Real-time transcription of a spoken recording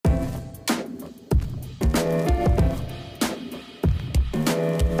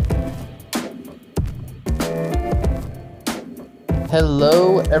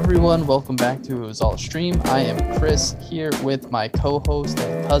Hello, everyone. Welcome back to It Was All a Stream. I am Chris here with my co-host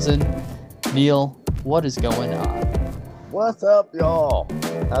and cousin, Neil. What is going on? What's up, y'all?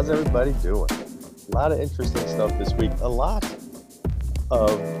 How's everybody doing? A lot of interesting stuff this week. A lot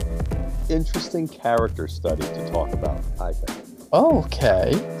of interesting character study to talk about, I think.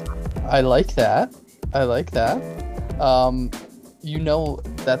 Okay. I like that.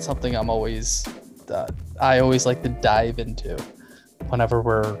 That's something I always like to dive into whenever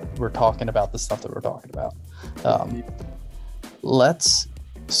we're talking about the stuff that we're talking about. Let's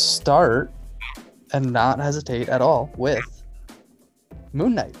start and not hesitate at all with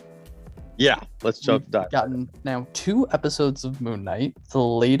Moon Knight. Yeah, let's jump dive. We've gotten now 2 episodes of Moon Knight, the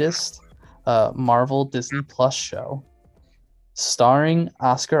latest Marvel Disney Plus show, starring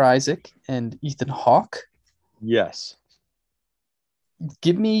Oscar Isaac and Ethan Hawke. Yes.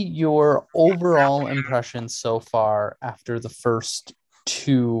 Give me your overall impression so far after the first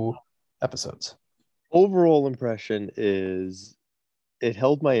 2 episodes. Overall impression is it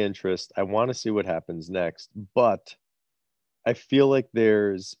held my interest. I want to see what happens next, but I feel like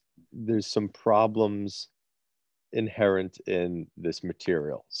there's some problems inherent in this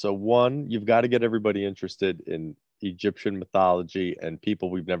material. So one, you've got to get everybody interested in Egyptian mythology and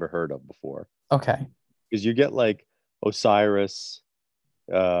people we've never heard of before. Okay. Because you get like Osiris,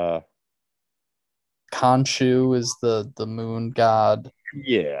 Khonshu is the moon god.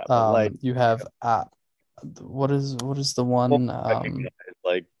 yeah, like You have what is the one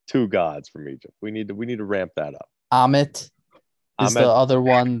like 2 gods from Egypt. We need to ramp that up. Ammit is the Ammit. other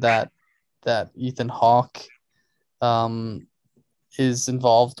one that Ethan Hawke is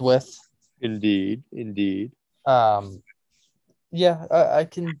involved with. Indeed. Yeah, I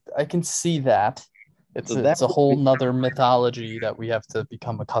can see that. It's a whole nother mythology that we have to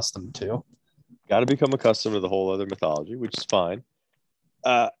become accustomed to. Got to become accustomed to the whole other mythology, which is fine.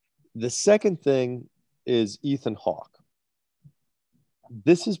 The second thing is Ethan Hawke.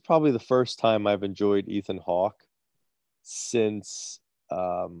 This is probably the first time I've enjoyed Ethan Hawke since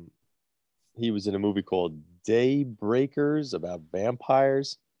he was in a movie called Daybreakers about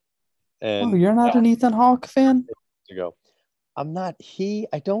vampires. And you're not an Ethan Hawke fan? I'm not.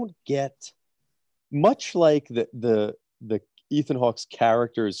 I don't get, much like the Ethan Hawke's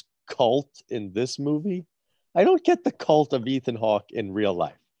character's cult in this movie, I don't get the cult of Ethan Hawke in real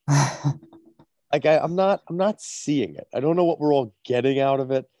life. Like I'm not seeing it. I don't know what we're all getting out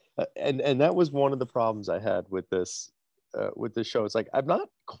of it, and that was one of the problems I had with this show. It's like I'm not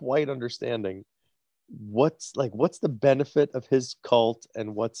quite understanding what's the benefit of his cult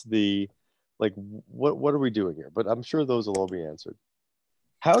and what's the what are we doing here? But I'm sure those will all be answered.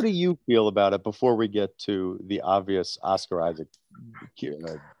 How do you feel about it before we get to the obvious Oscar Isaac acting?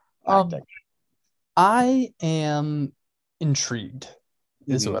 I am intrigued,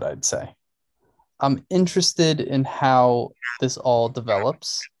 is what I'd say. I'm interested in how this all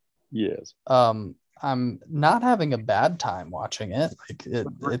develops. Yes. I'm not having a bad time watching it.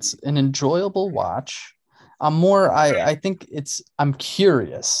 It's an enjoyable watch. I think I'm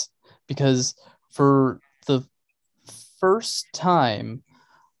curious because for the first time,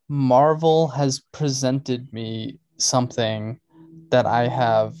 Marvel has presented me something that I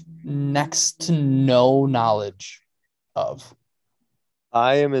have next to no knowledge of.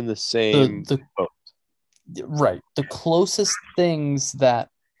 I am in the same boat. Right. The closest things that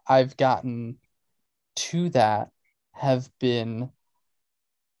I've gotten to that have been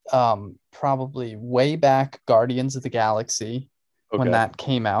probably way back Guardians of the Galaxy when that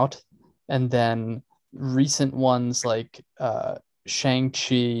came out, and then recent ones like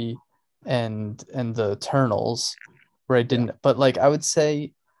Shang-Chi and the Eternals, where I didn't, but like I would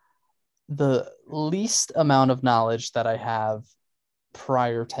say the least amount of knowledge that I have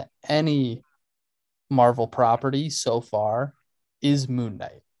prior to any Marvel property so far is Moon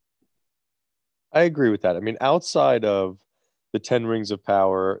Knight. I agree with that. I mean, outside of the 10 Rings of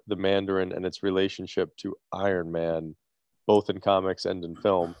Power, the Mandarin, and its relationship to Iron Man, both in comics and in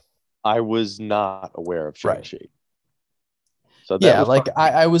film, I was not aware of Shang-Chi. Right. So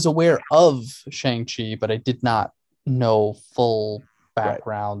I was aware of Shang-Chi, but I did not know full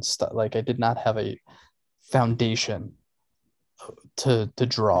background stuff. Like I did not have a foundation to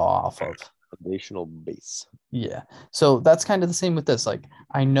draw off of. Foundational base. Yeah. So that's kind of the same with this. Like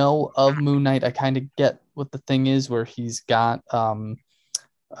I know of Moon Knight. I kind of get what the thing is where he's got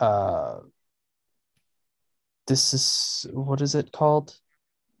this is, what is it called?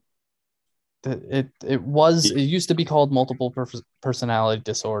 It used to be called multiple personality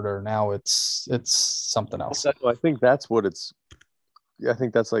disorder. Now it's something else. I think that's what it's. I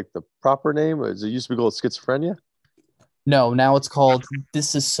think that's like the proper name. It used to be called schizophrenia. No, now it's called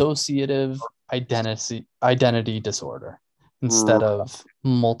dissociative identity disorder instead of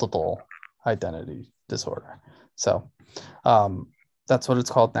multiple identity disorder. So that's what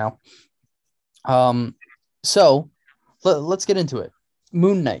it's called now. So let's get into it.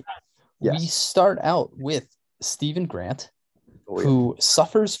 Moon Knight. Yes. We start out with Stephen Grant, Oh, yeah. who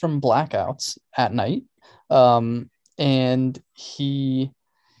suffers from blackouts at night. And he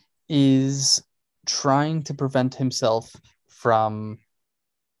is trying to prevent himself from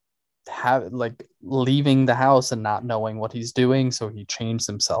leaving the house and not knowing what he's doing. So he changed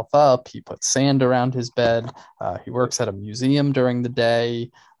himself up. He put sand around his bed. He works at a museum during the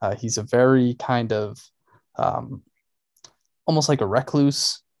day. He's a very kind of almost like a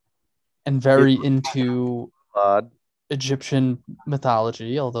recluse and very into Egyptian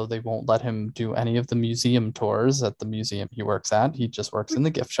mythology, although they won't let him do any of the museum tours at the museum he works at. He just works in the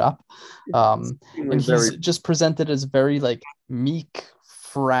gift shop. And he's just presented as very like meek,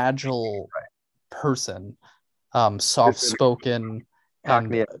 fragile person, soft-spoken,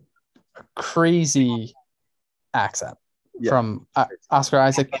 and a crazy accent from Oscar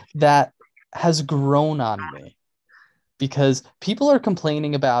Isaac that has grown on me. Because people are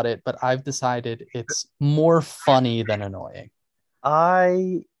complaining about it, but I've decided it's more funny than annoying.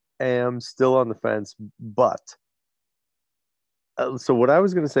 I am still on the fence, but so what I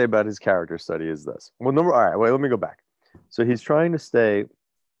was going to say about his character study is this. Well, all right, wait, let me go back. So he's trying to stay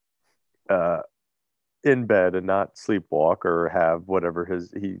in bed and not sleepwalk or have whatever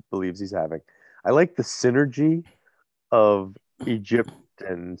he believes he's having. I like the synergy of Egypt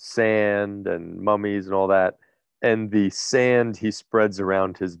and sand and mummies and all that. And the sand he spreads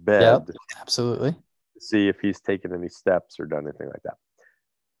around his bed. Yep, absolutely. To see if he's taken any steps or done anything like that.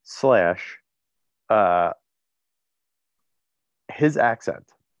 His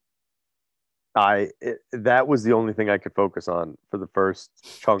accent. That was the only thing I could focus on for the first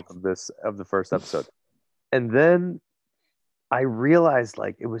chunk of the first episode. And then I realized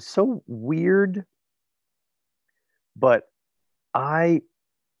like it was so weird, but I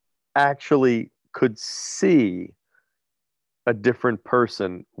actually could see a different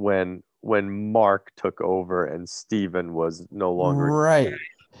person when Mark took over and Steven was no longer right.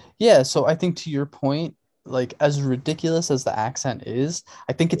 Yeah, so I think to your point, like as ridiculous as the accent is,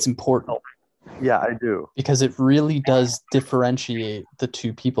 I think it's important. Yeah, I do. Because it really does differentiate the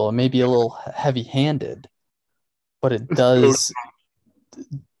two people. It may be a little heavy-handed, but it does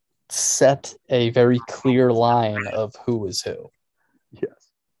set a very clear line of who is who. Yes.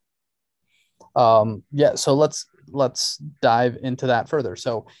 Yeah, so let's dive into that further.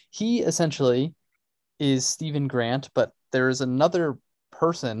 So he essentially is Stephen Grant, but there is another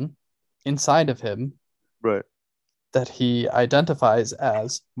person inside of him, right, that he identifies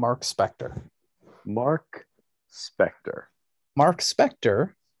as Mark Spector. Mark Spector. Mark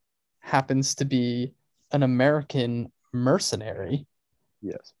Spector happens to be an American mercenary.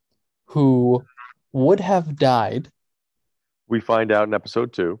 Yes. Who would have died. We find out in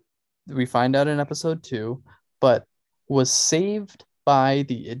episode 2. But was saved by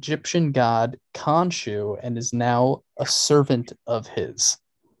the Egyptian god Khonshu and is now a servant of his.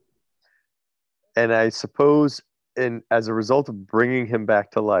 And I suppose as a result of bringing him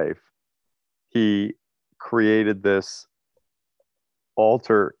back to life, he created this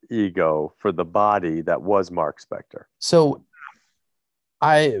alter ego for the body that was Mark Spector. So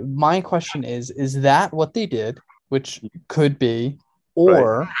my question is that what they did, which could be,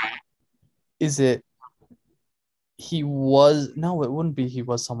 or is it it wouldn't be he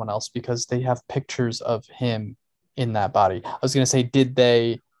was someone else, because they have pictures of him in that body. I was going to say,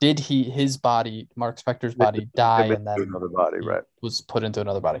 his body, Mark Spector's body, die and then another body, right? Was put into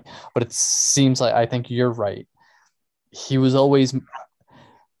another body. But it seems like, I think you're right. He was always,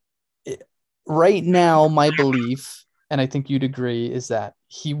 right now, my belief, and I think you'd agree, is that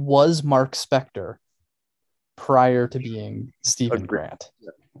he was Mark Spector prior to being Stephen Grant. Yeah,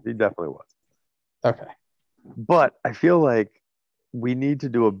 he definitely was. Okay. But I feel like we need to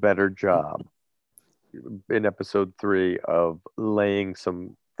do a better job in episode 3 of laying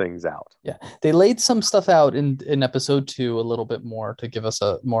some things out. Yeah, they laid some stuff out in episode 2 a little bit more to give us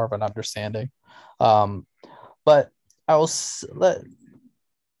a more of an understanding. But I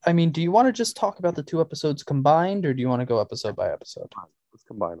mean, do you want to just talk about the 2 episodes combined, or do you want to go episode by episode? Let's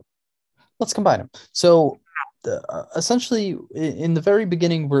combine them. So essentially, in the very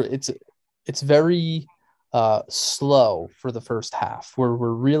beginning, where it's very slow for the first half, where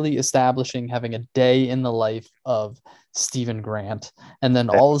we're really establishing having a day in the life of Stephen Grant, and then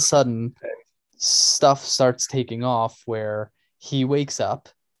all of a sudden stuff starts taking off where he wakes up.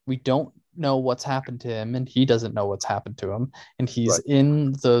 We don't know what's happened to him, and he doesn't know what's happened to him, and he's Right.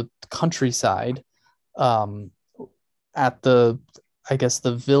 in the countryside, um, at the, I guess,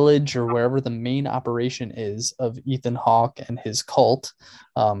 the village or wherever the main operation is of Ethan Hawke and his cult.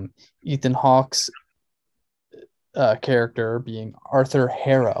 Ethan Hawke's character being Arthur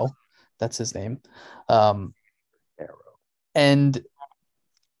Harrow, that's his name, um, Arrow. and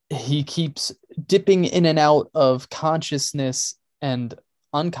he keeps dipping in and out of consciousness and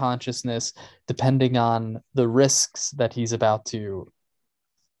unconsciousness depending on the risks that he's about to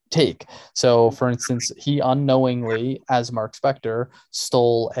take. So, for instance, he unknowingly, as Mark Spector,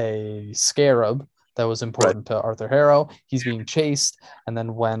 stole a scarab that was Right. important to Arthur Harrow. He's being chased, and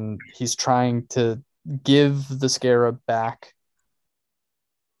then when he's trying to give the scarab back,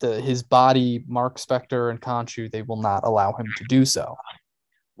 his body, Mark Spector and Khonshu, they will not allow him to do so.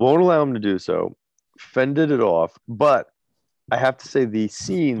 Won't allow him to do so. Fended it off, but I have to say the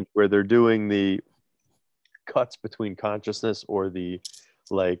scene where they're doing the cuts between consciousness or the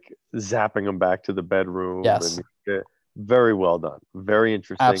like zapping them back to the bedroom Yes, and very well done. Very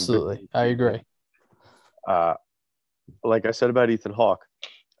interesting. absolutely. I agree. Uh, like I said about Ethan Hawke,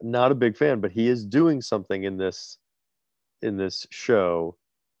 not a big fan, but he is doing something in this show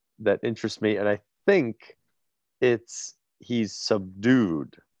that interests me, and I think he's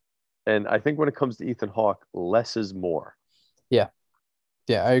subdued. And I think when it comes to Ethan Hawke, less is more. Yeah.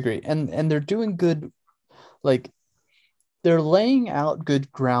 Yeah, I agree. And they're doing good, like they're laying out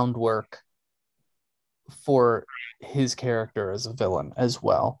good groundwork for his character as a villain as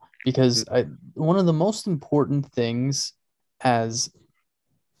well. Because one of the most important things as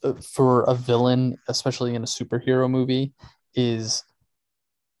for a villain, especially in a superhero movie, is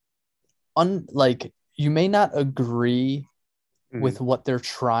like you may not agree Mm-hmm. with what they're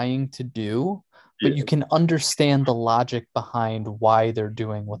trying to do, but Yeah, you can understand the logic behind why they're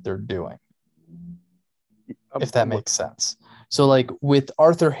doing what they're doing, if that makes sense. So, like with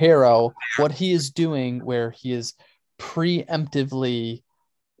Arthur Harrow, what he is doing, where he is preemptively,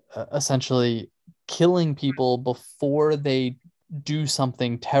 essentially killing people before they do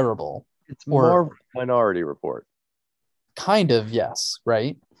something terrible, it's or Marvel Minority Report. kind of, yes,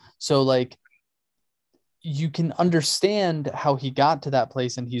 right? So, like, you can understand how he got to that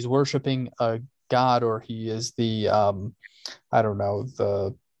place and he's worshiping a god, or he is the, I don't know,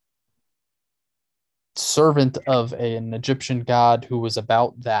 the servant of an Egyptian god who was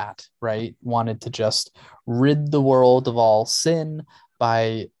about that, right? Wanted to just rid the world of all sin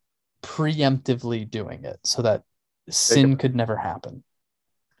by preemptively doing it so that sin could never happen,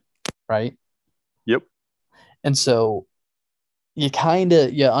 right? Yep. And so you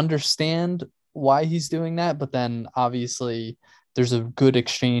understand why he's doing that, but then obviously there's a good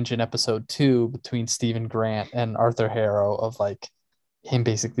exchange in episode 2 between Stephen Grant and Arthur Harrow of like him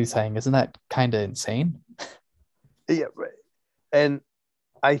basically saying, "Isn't that kind of insane?" Yeah, right. And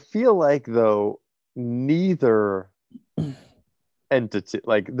I feel like though neither entity,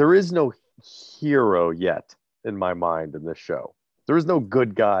 like there is no hero yet in my mind in this show. There is no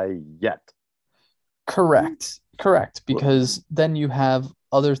good guy yet. Correct. Because then you have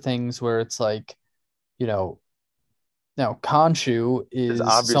other things where it's like, you know, now Khonshu Is is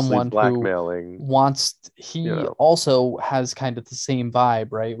obviously someone who blackmailing, you he know. also has kind of the same vibe,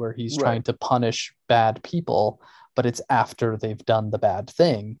 right? Where he's Right. trying to punish bad people, but it's after they've done the bad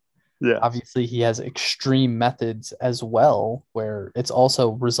thing. Yes. Obviously, he has extreme methods as well, where it's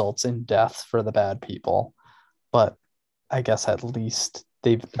also results in death for the bad people. But I guess at least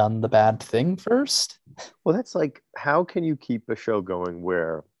they've done the bad thing first. Well, that's like, how can you keep a show going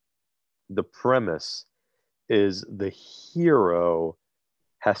where the premise is the hero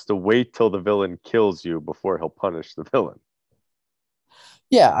has to wait till the villain kills you before he'll punish the villain?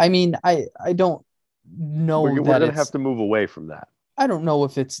 Yeah, I mean, I don't know We're that gonna have it's to move away from that. I don't know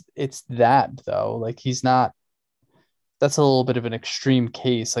if it's that though. Like he's not, that's a little bit of an extreme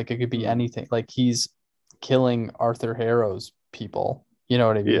case. Like it could be Mm. anything. Like he's killing Arthur Harrow's people, you know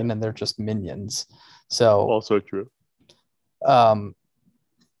what I Yeah, mean? And they're just minions. So, also true. um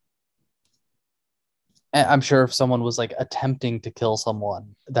and I'm sure if someone was like attempting to kill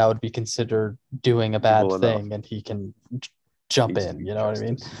someone, that would be considered doing a bad Evil enough. thing and he can jump Needs to in, be you know what I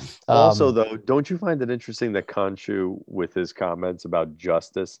mean? justice. Also, Um though, don't you find it interesting that Khonshu, with his comments about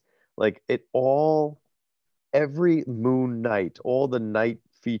justice, like it all, every Moon Knight, all the night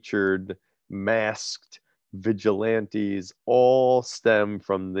featured masked vigilantes, all stem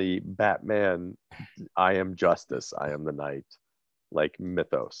from the Batman, I am justice, I am the night, like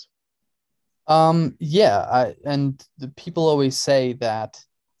mythos. Yeah, and the people always say that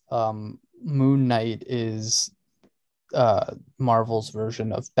Moon Knight is Marvel's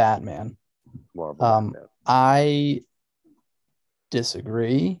version of Batman, Marvel Batman. I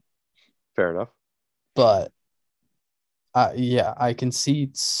disagree, Fair enough. but yeah, I can see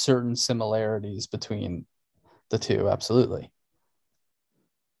certain similarities between the two. Absolutely.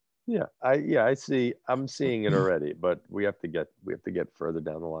 I see. I'm seeing it already, but we have to get further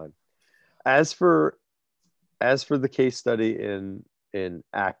down the line. As for the case study in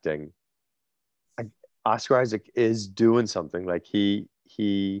acting, Oscar Isaac is doing something. Like it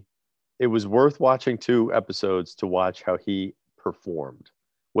was worth watching 2 episodes to watch how he performed.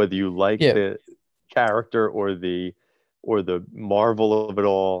 Whether you like Yeah. the character or the marvel of it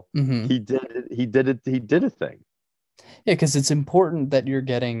all, Mm-hmm. he did it. He did it. He did a thing. Yeah, because it's important that you're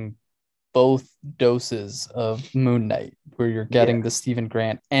getting both doses of Moon Knight, where you're getting Yeah, the Stephen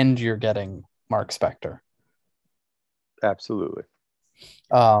Grant and you're getting Mark Spector. absolutely.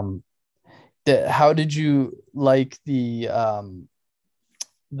 Um, how did you like the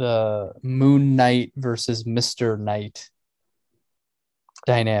Moon Knight versus Mr. Knight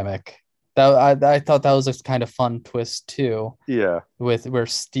dynamic? I thought that was a kind of fun twist too, Yeah, with where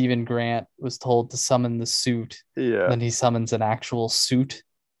Stephen Grant was told to summon the suit, yeah. then he summons an actual suit.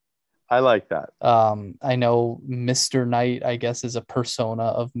 I like that. I know Mr. Knight, I guess, is a persona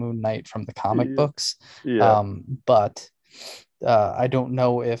of Moon Knight from the comic Yeah, books. yeah. But I don't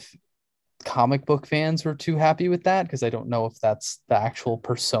know if comic book fans were too happy with that, because I don't know if that's the actual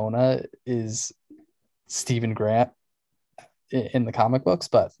persona is Stephen Grant in the comic books.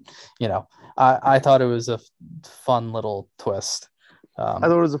 But I thought it was a fun little twist. I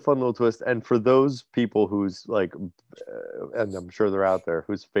thought it was a fun little twist. And for those people who's like, and I'm sure they're out there,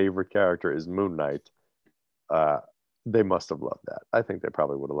 whose favorite character is Moon Knight, uh, they must have loved that. I think they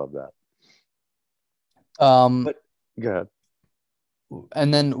probably would have loved that. Um, But go ahead.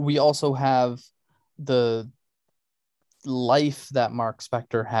 and then we also have the life that Mark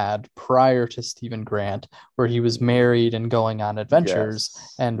Spector had prior to Stephen Grant, where he was married and going on adventures.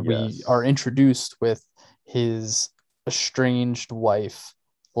 Yes. And we Yes. are introduced with his estranged wife,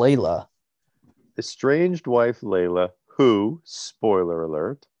 Layla. Estranged wife Layla, who, spoiler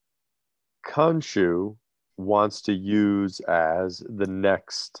alert, Khonshu wants to use as the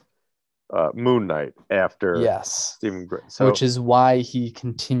next Moon Knight after Yes. Stephen Grant. Which So is why he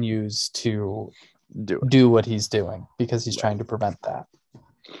continues to do it. do what he's doing, because he's Right. trying to prevent that.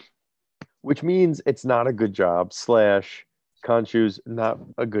 Which means it's not a good job, slash, Khonshu's not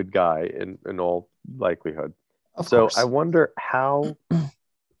a good guy in all likelihood. Of So I course. wonder how,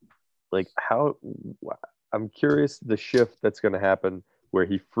 I'm curious the shift that's going to happen where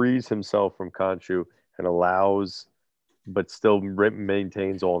he frees himself from Khonshu and allows, but still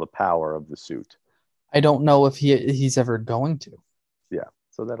maintains all the power of the suit. I don't know if he's ever going to. Yeah,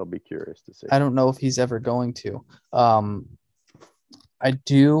 so that'll be curious to see. I don't know if he's ever going to. I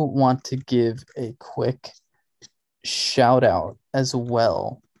do want to give a quick shout out as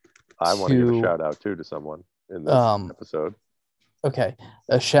well. I want to give a shout out too to someone in this episode. Okay,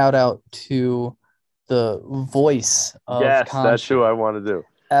 a shout out to the voice of yes, Khonshu, that's who I want to do.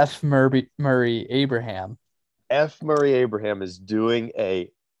 F. Murray Abraham. F. Murray Abraham is doing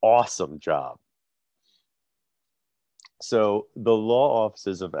a awesome job. So the law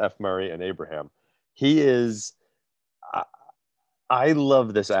offices of F. Murray and Abraham, he is. I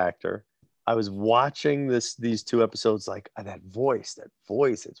love this actor. I was watching these 2 episodes, like that voice.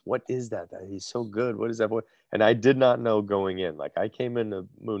 It's what is that? That he's so good. What is that voice? And I did not know going in. Like I came into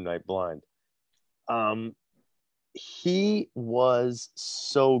Moon Knight blind. He was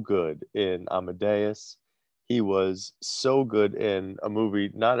so good in Amadeus. He was so good in a movie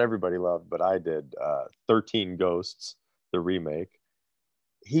not everybody loved, but I did. 13 Ghosts, the remake.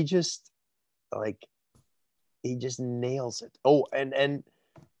 He just nails it. Oh, and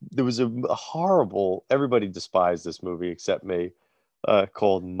there was a horrible. Everybody despised this movie except me.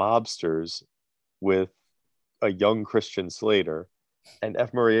 Called Mobsters, with a young Christian Slater, and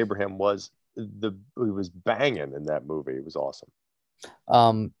F. Murray Abraham he was banging in that movie. It was awesome.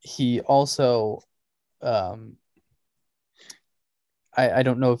 He also, I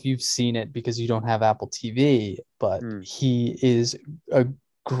don't know if you've seen it because you don't have Apple TV, but he is a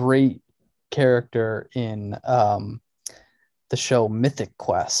great character in the show Mythic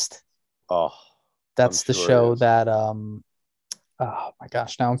Quest. Oh, that's the show that oh my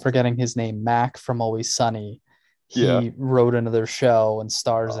gosh, now I'm forgetting his name. Mac from Always Sunny. He wrote another show and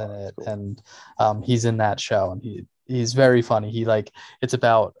stars in it, cool. And he's in that show, and he's very funny. It's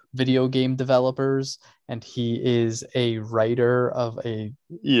about video game developers, and he is a writer of a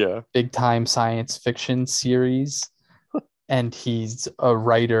big time science fiction series, and he's a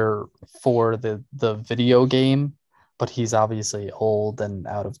writer for the video game, but he's obviously old and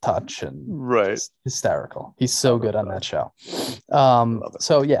out of touch and Right. hysterical. He's so good on that show. Love it.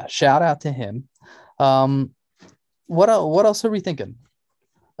 So yeah, shout out to him. What else are we thinking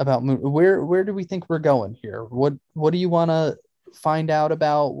about Moon? Where do we think we're going here? What do you want to find out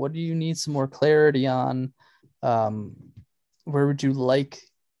about? What do you need some more clarity on? Where would you like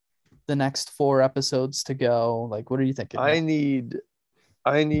the next 4 episodes to go? Like, what are you thinking? I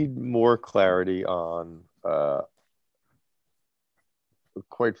need more clarity on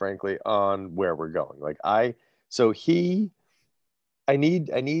quite frankly on where we're going. Like I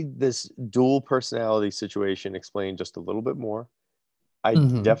need this dual personality situation explained just a little bit more. I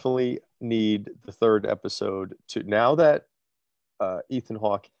definitely need the 3rd episode to, now that Ethan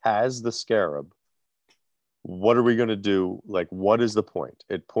Hawke has the scarab, what are we going to do? Like, what is the point?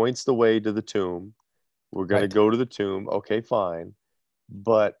 It points the way to the tomb. We're going to go to the tomb. Okay, fine.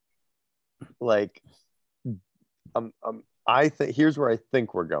 But like, I think here's where I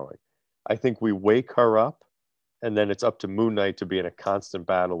think we're going. I think we wake her up, and then it's up to Moon Knight to be in a constant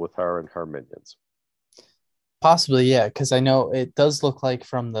battle with her and her minions. Possibly, yeah, because I know it does look like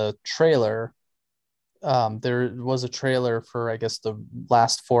from the trailer. There was a trailer for, I guess, the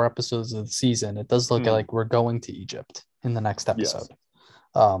last 4 episodes of the season. It does look like we're going to Egypt in the next episode.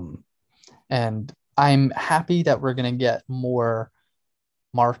 Yes. And I'm happy that we're going to get more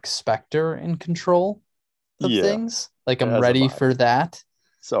Mark Spector in control of things. Like, I'm ready for that.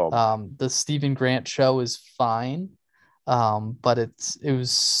 So the Stephen Grant show is fine. But it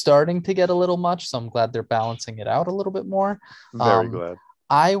was starting to get a little much, so I'm glad they're balancing it out a little bit more. Very glad.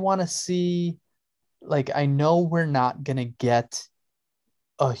 I want to see, like, I know we're not gonna get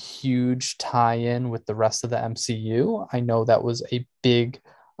a huge tie-in with the rest of the MCU. I know that was a big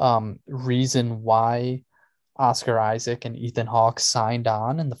reason why Oscar Isaac and Ethan Hawke signed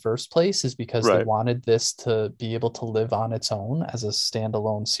on in the first place, is because they wanted this to be able to live on its own as a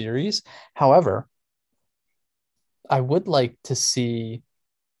standalone series. However, I would like to see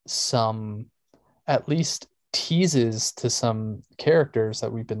some, at least, teases to some characters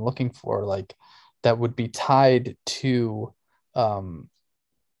that we've been looking for, like that would be tied to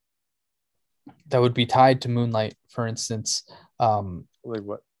Moonlight, for instance. Like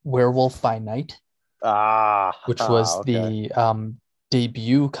what? Werewolf by Night, which was the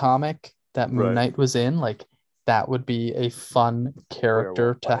debut comic that Moon Knight was in. Like, that would be a fun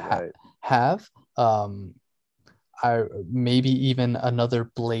character to have. Maybe even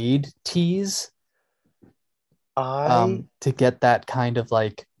another Blade tease. To get that kind of,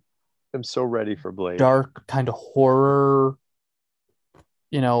 like, I'm so ready for Blade. Dark kind of horror,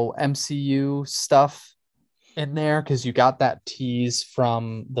 MCU stuff in there, because you got that tease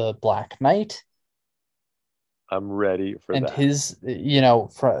from the Black Knight. I'm ready for that. And his,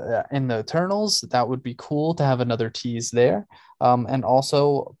 in the Eternals, that would be cool to have another tease there. And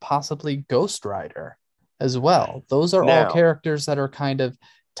also possibly Ghost Rider as well. Those are all characters that are kind of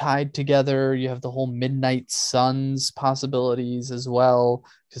tied together. You have the whole Midnight Suns possibilities as well,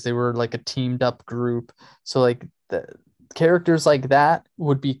 because they were like a teamed up group. So, like, the characters like that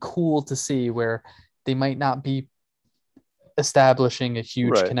would be cool to see, where they might not be establishing a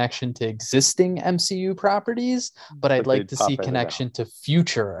huge connection to existing MCU properties, but I'd like to see connection to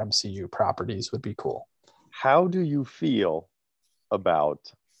future MCU properties would be cool. How do you feel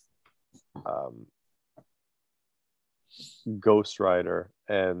about Ghost Rider,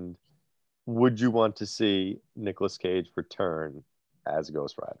 and would you want to see Nicolas Cage return as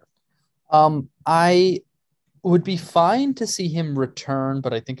Ghost Rider? I would be fine to see him return,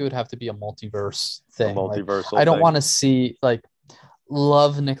 but I think it would have to be a multiverse thing. Multiversal. I don't want to see, like,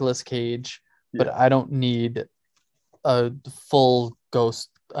 love Nicolas Cage, but I don't need another full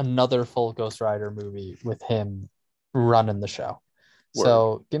Ghost Rider movie with him running the show. Word.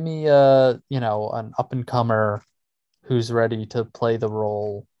 So give me an up and comer who's ready to play the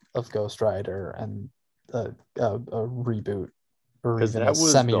role of Ghost Rider, and a reboot, or even a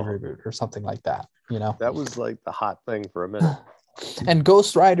semi-reboot or something like that. That was like the hot thing for a minute. And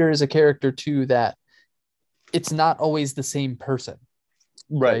Ghost Rider is a character too that it's not always the same person.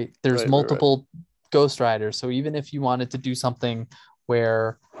 Right? There's multiple Ghost Riders. So even if you wanted to do something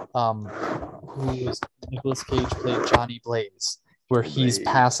where Nicolas Cage played Johnny Blaze, where he's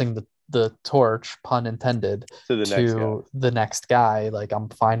passing the torch, pun intended, to the next guy, like, I'm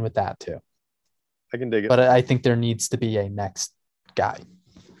fine with that too. I can dig it. But I think there needs to be a next guy.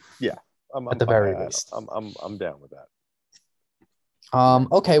 Yeah. At the very least. I'm down with that.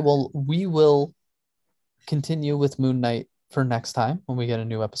 Okay, well, we will continue with Moon Knight for next time when we get a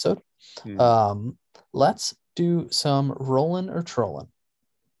new episode. Let's do some rolling or trolling.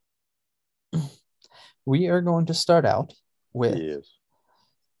 we are going to start out with Yes.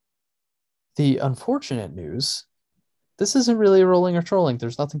 the unfortunate news. This isn't really rolling or trolling.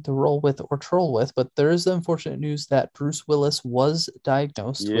 There's nothing to roll with or troll with, but there is the unfortunate news that Bruce Willis was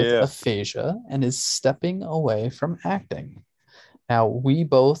diagnosed with Yeah. aphasia and is stepping away from acting. Now, we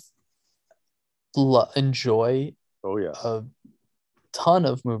both enjoy Oh yes. a ton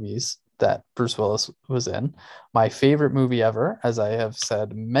of movies that Bruce Willis was in. My favorite movie ever, as I have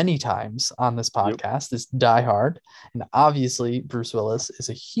said many times on this Yep. podcast, is Die Hard. And obviously, Bruce Willis is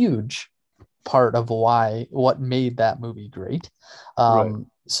a huge part of what made that movie great. Right.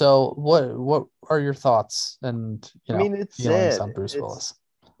 So what are your thoughts and I mean, it's feelings sad. on Bruce Willis?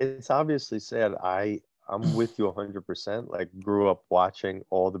 It's obviously sad. I'm with you 100%. Like, grew up watching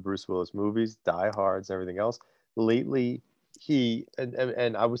all the Bruce Willis movies, Die Hards, everything else. Lately,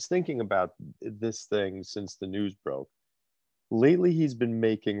 and I was thinking about this thing since the news broke. Lately, he's been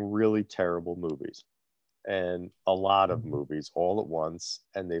making really terrible movies, and a lot of movies all at once,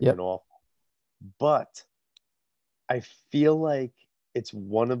 and they've Yep. been awful. But I feel like it's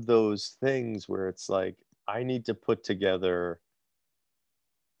one of those things where it's like I need to put together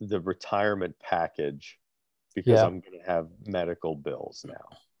the retirement package because Yeah. I'm going to have medical bills now,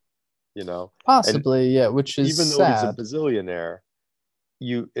 you know? And Possibly, yeah, which is even though he's a sad. bazillionaire,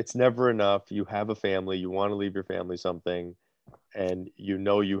 it's never enough. You have a family, you want to leave your family something, and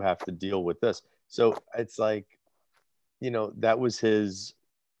you have to deal with this. So it's like, that was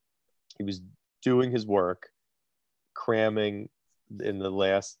he was doing his work, cramming in the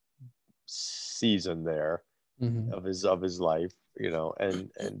last season there Mhm. of his life,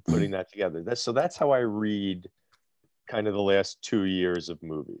 and putting that together. That's how I read kind of the last 2 years of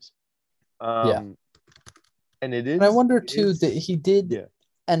movies. Yeah. And And I wonder too that is he did yeah.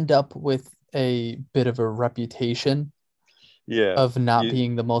 end up with a bit of a reputation Yeah. of not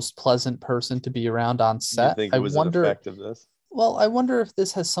being the most pleasant person to be around on You set. think it I was an wonder, effect of this? well, I wonder if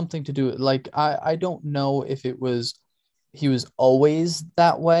this has something to do, like, I don't know if he was always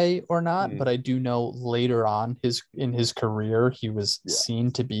that way or not, Mm, but I do know later on in his career he was yeah.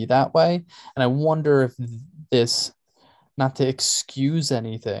 seen to be that way. And I wonder if this, not to excuse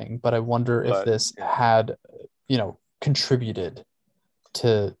anything, but I wonder if But this yeah. had, contributed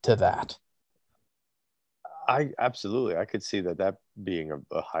to that. I could see that being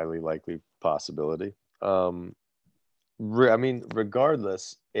a highly likely possibility. I mean,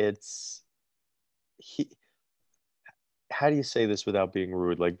 regardless, he. How do you say this without being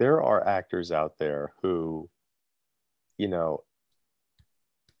rude? Like, there are actors out there who, you know,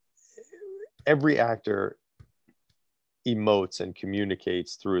 every actor emotes and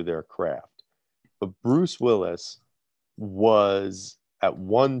communicates through their craft. But Bruce Willis was at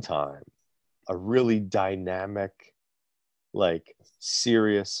one time a really dynamic, like,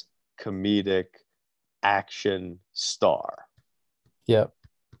 serious, comedic action star. Yep.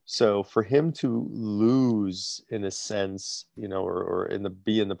 So for him to lose, in a sense, or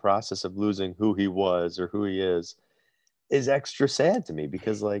be in the process of losing who he was or who he is extra sad to me,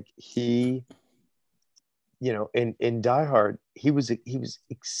 because like in Die Hard, he was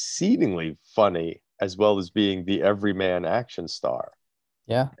exceedingly funny, as well as being the everyman action star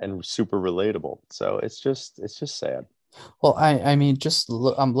Yeah. and super relatable. So it's just sad. Well, I mean, just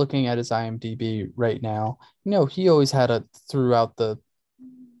look, I'm looking at his IMDb right now. He always had throughout the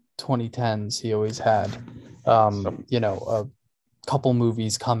 2010s, he always had, Some a couple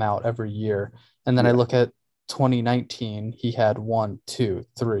movies come out every year. And then I Yeah. look at 2019, he had one, two,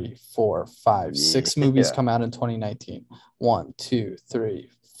 three, four, five, six movies Yeah. come out in 2019. One, two, three,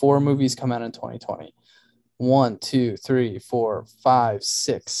 four movies come out in 2020. One, two, three, four, five,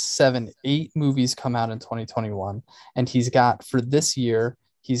 six, seven, 8 movies come out in 2021. And he's got, for this year,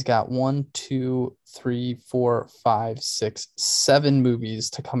 he's got 1, 2, 3, 4, 5, 6, 7 movies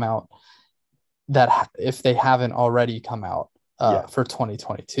to come out that, if they haven't already come out, Yeah. for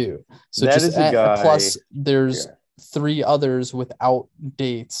 2022. So That just is a guy. plus there's Yeah. 3 others without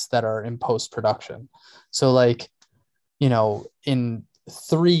dates that are in post production. So like, in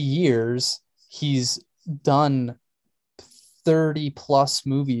 3 years, he's done 30 plus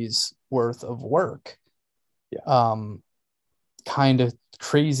movies worth of work. Yeah. Kind of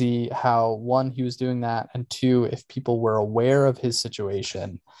crazy how, one, he was doing that, and two, if people were aware of his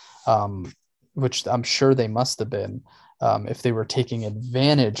situation, which I'm sure they must have been, if they were taking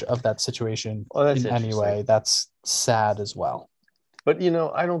advantage of that situation Well, that's in any interesting. way, that's sad as well. But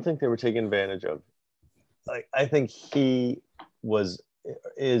I don't think they were taking advantage of. Like, I think he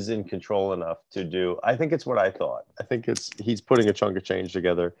is in control enough to do. I think it's what I thought. I think he's putting a chunk of change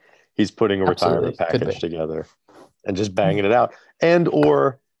together. He's putting a Absolutely, retirement could package be. together and just banging it out.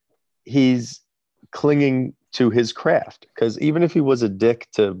 Or he's clinging to his craft, because even if he was a dick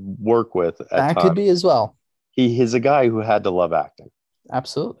to work with at That times, could be as well. he's a guy who had to love acting.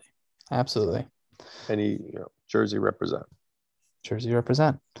 Absolutely. And he, Jersey represent.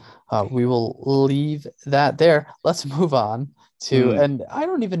 We will leave that there. Let's move on to, and I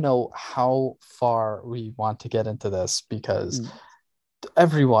don't even know how far we want to get into this, because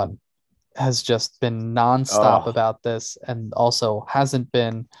everyone has just been nonstop about this, and also hasn't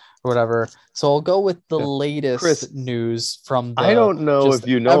been or whatever. So I'll go with the latest Chris, news from I don't know if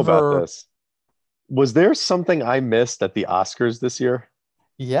you know about this. Was there something I missed at the Oscars this year?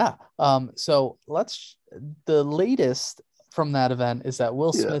 Yeah. So the latest from that event is that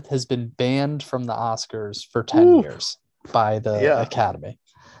Will Smith has been banned from the Oscars for 10 years by the Academy.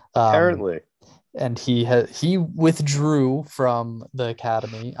 Apparently. And he withdrew from the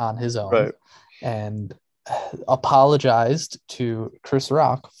Academy on his own, and apologized to Chris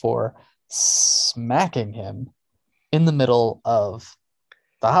Rock for smacking him in the middle of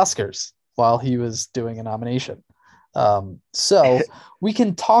the Oscars while he was doing a nomination. So we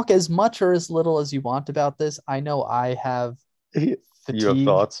can talk as much or as little as you want about this. I know I have fatigue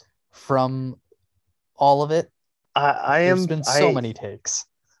thoughts from all of it. There's been so many takes.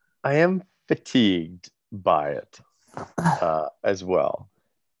 I am fatigued by it as well.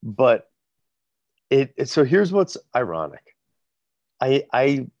 But so here's what's ironic.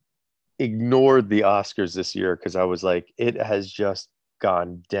 I ignored the Oscars this year because I was like, it has just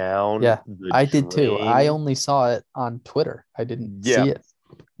gone down. Yeah, I did too. I only saw it on Twitter. I didn't see it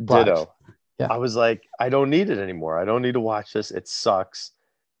live. Ditto. Yeah. I was like, I don't need it anymore. I don't need to watch this. It sucks.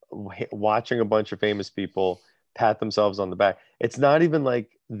 Watching a bunch of famous people pat themselves on the back. It's not even like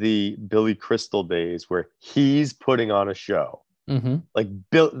the Billy Crystal days where he's putting on a show. Mm-hmm. Like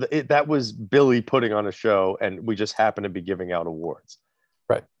that was Billy putting on a show, and we just happen to be giving out awards.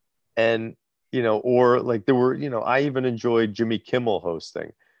 Right. And, or like there were, I even enjoyed Jimmy Kimmel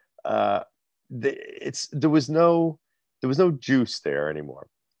hosting. There was no juice there anymore.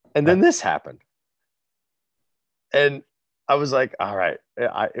 And then this happened. And I was like, all right,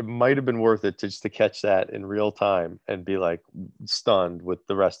 it might have been worth it to catch that in real time and be like stunned with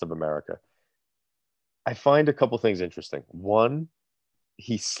the rest of America. I find a couple things interesting. One,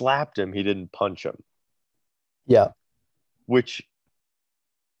 he slapped him. He didn't punch him. Yeah. Which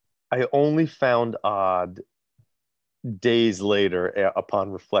I only found odd days later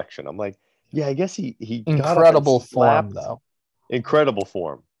upon reflection. I'm like, yeah, I guess he incredible form though. Incredible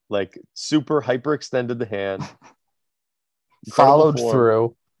form. Like super hyperextended the hand. Followed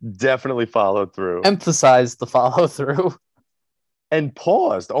through. Definitely followed through. Emphasized the follow through. And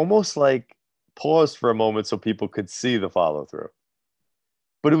paused, almost like paused for a moment so people could see the follow through.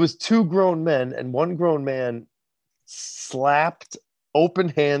 But it was two grown men, and one grown man open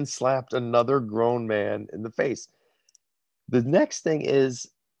hand slapped another grown man in the face. The next thing is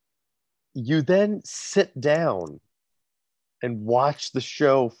you then sit down and watch the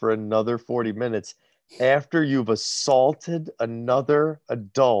show for another 40 minutes after you've assaulted another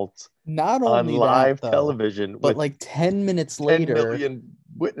adult not only on live that, though, television, but like 10 minutes later, 10 million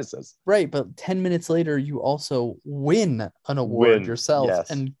witnesses. Right, but 10 minutes later, you also win an award yourself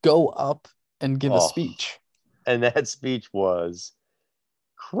and go up and give a speech. And that speech was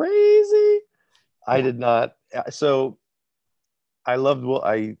crazy. I did not. So I loved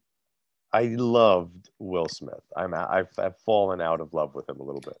Will Smith. I've fallen out of love with him a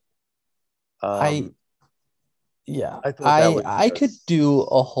little bit. I could do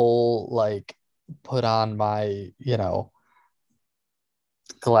a whole like put on my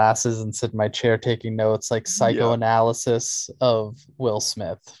glasses and sit in my chair taking notes, like psychoanalysis of Will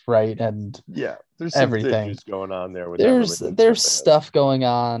Smith, right? And there's everything issues going on there with there's stuff going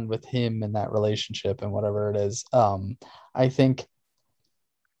on with him in that relationship and whatever it is. I think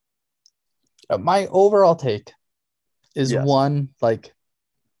my overall take is one, like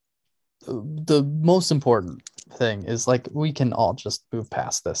the most important thing is like we can all just move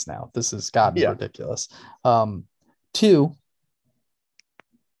past this now. This has gotten ridiculous. Two,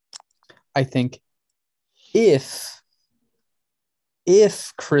 I think if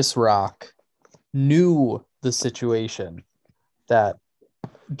Chris Rock knew the situation that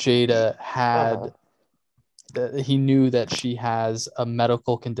Jada had, that he knew that she has a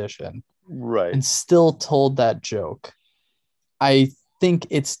medical condition, right, and still told that joke, I think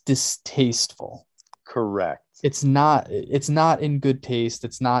it's distasteful. Correct. It's not in good taste.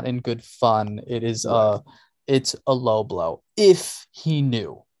 It's not in good fun. It is it's a low blow if he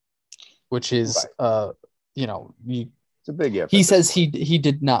knew, which is it's a big if. He says he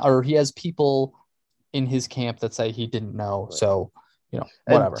did not, or he has people in his camp that say he didn't know. Right. So And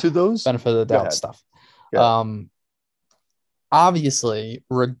whatever. to those, Benefit of the go doubt ahead. stuff. Yeah. Obviously,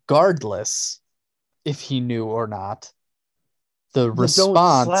 regardless if he knew or not, the You don't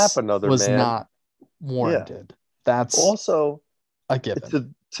slap response another was man. not Yeah. warranted. That's Also, a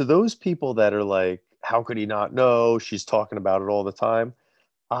given. to those people that are like, how could he not know? She's talking about it all the time.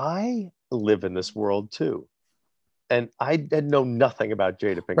 I live in this world too. And I had know nothing about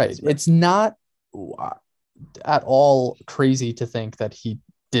Jada Pinkett Right. Smith. It's not at all crazy to think that he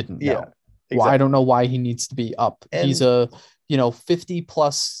didn't know. Yeah, Well, I exactly. don't know why he needs to be up. He's And a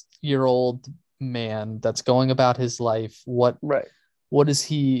 50-plus-year-old man that's going about his life. right, What is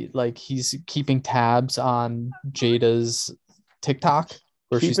he like? He's keeping tabs on Jada's TikTok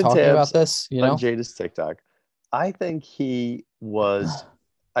where she's keeping talking tabs about this, on Jada's TikTok. I think he was,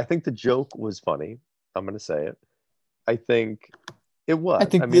 I think the joke was funny. I'm going to say it. I think it I was. I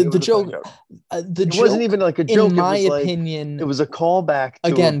think mean, it the was a funny joke, joke. the It wasn't joke, even like a in joke. It my was like, it opinion, was a callback to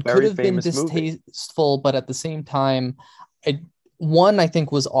a again, could very have been famous movie. distasteful, but at the same time, one, I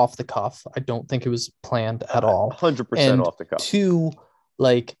think was off the cuff. I don't think it was planned at all. 100% And off the cuff. two,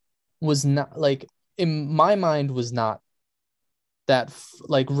 like, was not like in my mind was not that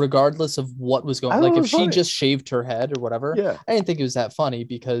like regardless of what was going, I like thought it if was she funny. just shaved her head or whatever, Yeah. I didn't think it was that funny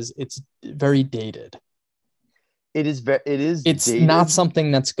because it's very dated. It is It's dated. not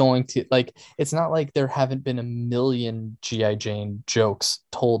something that's going to like, it's not like there haven't been a million GI Jane jokes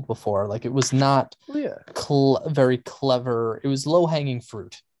told before. Like it was not Yeah. very clever. It was low hanging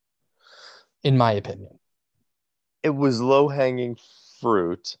fruit, in my opinion. It was low hanging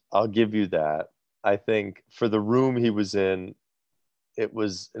fruit. I'll give you that. I think for the room he was in, it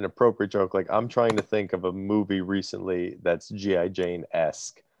was an appropriate joke. Like I'm trying to think of a movie recently that's GI Jane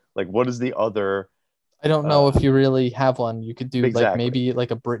esque. Like what is the other? I don't know if you really have one. You could do like Exactly maybe like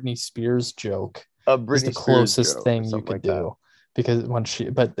a Britney Spears joke a is the Britney Spears closest joke or thing you something could like that. do because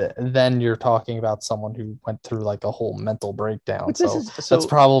then you're talking about someone who went through like a whole mental breakdown. But So that's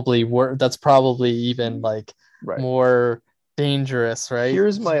probably even like right. more dangerous, right?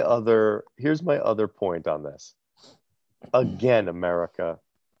 Here's my other point on this. Again, America,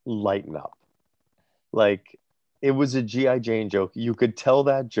 lighten up. Like it was a GI Jane joke. You could tell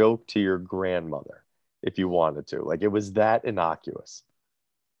that joke to your grandmother if you wanted to. Like it was that innocuous.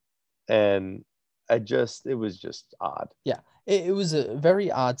 And it was just odd. Yeah, it was a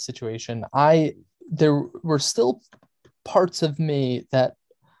very odd situation. There were still parts of me that,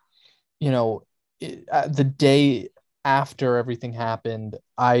 the day after everything happened,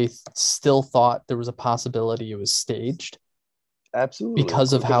 I still thought there was a possibility it was staged Absolutely, of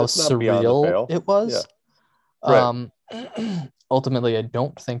because of course, because how it's not beyond the surreal pale. it Yeah, was. right. Um, ultimately, I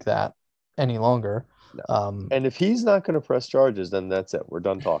don't think that any longer. No. Um, And if he's not going to press charges, then that's it. We're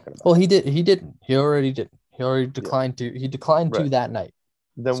done talking about well, it. he did. He didn't. He already didn't. He already Yeah, declined to. He declined to right. that night.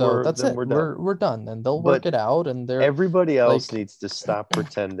 Then So we're that's then it. we're done. We're done, and they'll work But it out. And they're everybody else like, needs to stop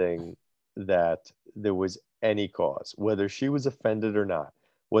pretending that there was any cause, whether she was offended or not,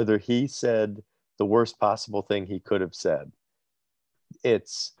 whether he said the worst possible thing he could have said.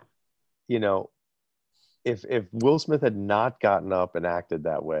 It's, you know, if Will Smith had not gotten up and acted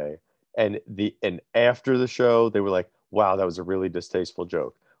that way, and after the show they were like, "Wow, that was a really distasteful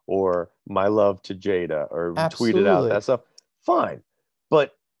joke," or "My love to Jada," or tweeted out absolutely. that stuff, fine.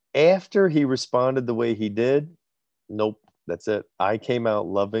 But after he responded the way he did, nope, that's it. I came out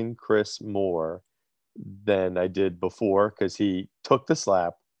loving Chris more than I did before because he took the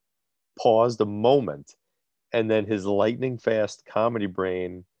slap, paused a moment, and then his lightning fast comedy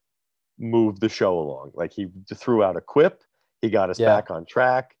brain moved the show along. Like he threw out a quip, he got us Yeah. back on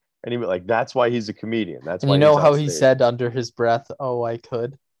track, and he was like, "That's why he's a comedian. That's And you why know he's on how he stage." said under his breath, "Oh, I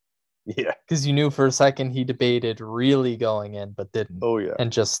could," Yeah. because you knew for a second he debated really going in, but didn't, Oh yeah.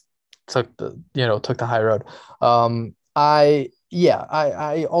 and just took the high road. I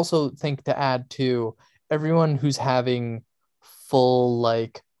also think to add to everyone who's having full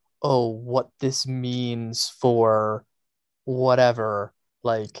like, oh, what this means for whatever,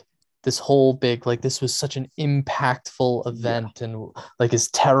 like this whole big like this was such an impactful Yeah. event and like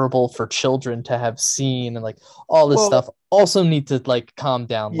is terrible for children to have seen and like all this Well, stuff also need to like calm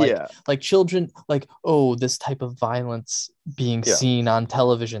down. yeah. Like children, like, oh, this type of violence being Yeah. seen on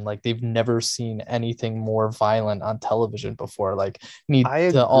television, like they've never seen anything more violent on television before, like need I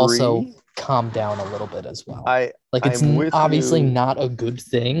to also agree. calm down a little bit as well. I Like it's I'm with obviously you. not a good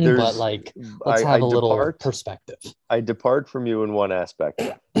thing, but There's like let's I have a little depart perspective. I depart from you in one aspect.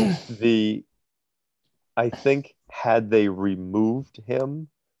 The I think had they removed him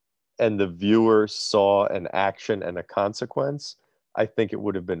and the viewer saw an action and a consequence, I think it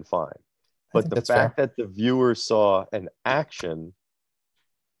would have been fine. I But think the that's fact fair. that the viewer saw an action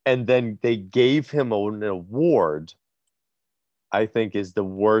and then they gave him an award, I think is the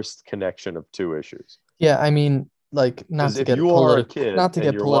worst connection of two issues. Yeah, I mean, like, Because if you are a kid not to and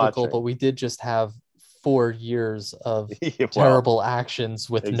get you're political, but watching, we did just have 4 years of well, terrible actions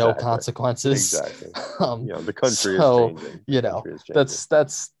with no exactly, consequences. exactly. Um, The country is so changing. The you know, country is changing.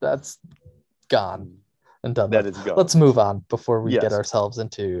 that's gone and done That with. is gone. Let's move on before we get Yes, ourselves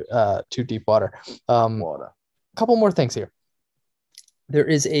into too deep water. water. Couple more things here. There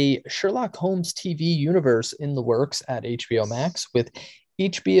is a Sherlock Holmes TV universe in the works at HBO Max with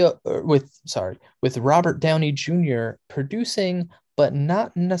with Robert Downey Jr. producing but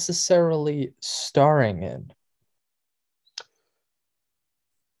not necessarily starring in.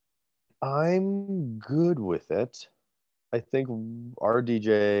 I'm good with it. I think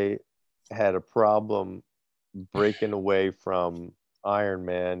RDJ had a problem breaking away from Iron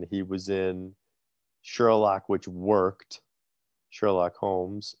Man. He was in Sherlock, which worked, Sherlock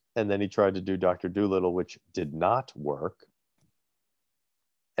Holmes, and then he tried to do Dr. Dolittle, which did not work.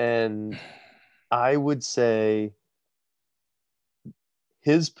 And I would say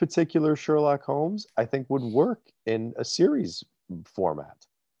his particular Sherlock Holmes, I think, would work in a series format.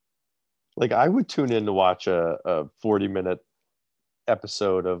 Like I would tune in to watch a 40-minute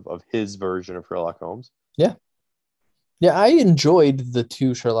episode of his version of Sherlock Holmes. Yeah. Yeah, I enjoyed the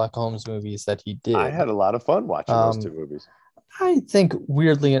 2 Sherlock Holmes movies that he I did. had a lot of fun watching those 2 movies. I think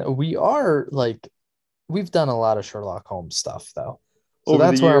weirdly we've done a lot of Sherlock Holmes stuff though. So Over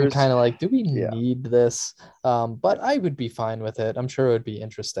the that's where I'm years, kind of like, do we yeah. need this? But I would be fine with it. I'm sure it would be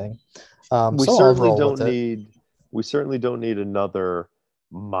interesting. We So I'll certainly roll don't with it. need we certainly don't need another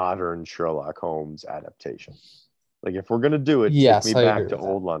modern Sherlock Holmes adaptation. Like if we're gonna do it, take Yes, me I agree back to with that.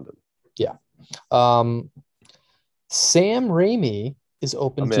 old London. Yeah. Um, Sam Raimi is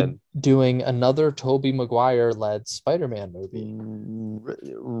open I'm to in. doing another Tobey Maguire led Spider-Man movie.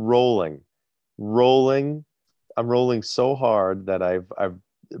 Rolling, rolling. I'm rolling so hard that I've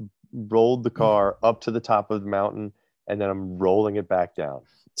rolled the car up to the top of the mountain and then I'm rolling it back down.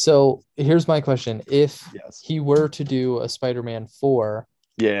 So here's my question. If Yes. he were to do a Spider-Man 4,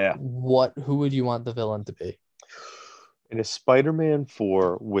 Yeah. who would you want the villain to be? In a Spider-Man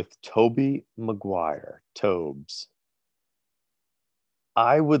 4 with Tobey Maguire, Tobes,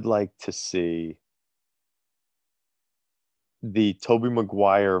 I would like to see the Tobey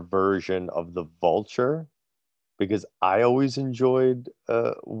Maguire version of the Vulture because I always enjoyed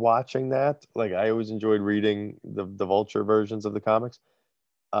watching that. Like I always enjoyed reading the Vulture versions of the comics.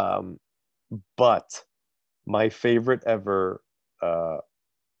 Um, but my favorite ever, uh,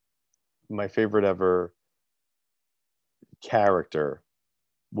 my favorite ever character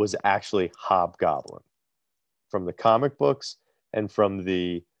was actually Hobgoblin from the comic books and from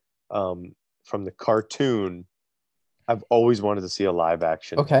the cartoon. I've always wanted to see a live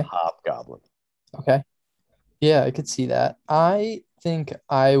action Okay. Hobgoblin. Okay. Yeah, I could see that. I think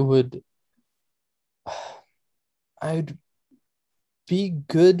I'd be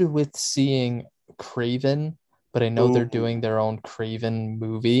good with seeing Craven, but I know they're doing Ooh, their own Craven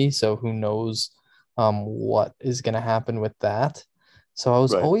movie, so who knows what is going to happen with that. So I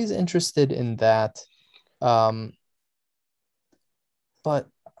was right. always interested in that. Um, but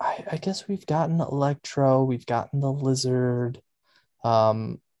I guess we've gotten Electro, we've gotten the Lizard.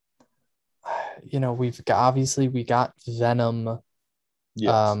 Um, obviously we got Venom.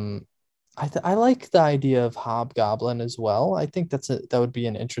 Yes. Um, I like the idea of Hobgoblin as well. I think that would be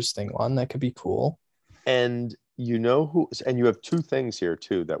an interesting one. That could be cool. And you know who, and you have 2 things here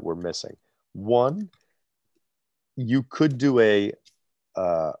too that we're missing. One, you could do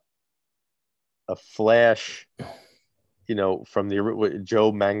uh, a Flash, from the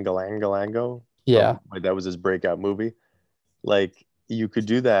Joe Mangalangalango Yeah. like that was his breakout movie. Like you could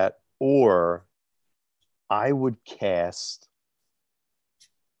do that, or I would cast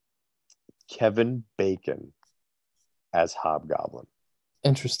Kevin Bacon as Hobgoblin.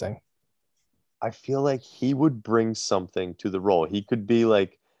 Interesting. I feel like he would bring something to the role. He could be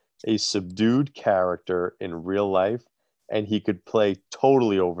like a subdued character in real life, and he could play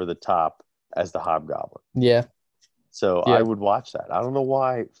totally over the top as the Hobgoblin. Yeah. So I Yeah. would watch that. I don't know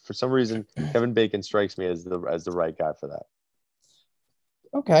why. For some reason, Kevin Bacon strikes me as the right guy for that.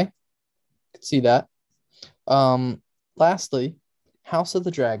 Okay. Could see that. Lastly, House of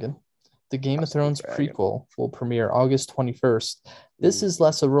the Dragon, the Game of House of the Thrones Dragon. prequel will premiere August 21st. This is Ooh.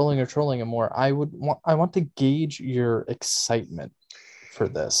 less a rolling or trolling and more. I want to gauge your excitement for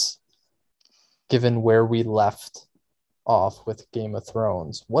this, given where we left off with Game of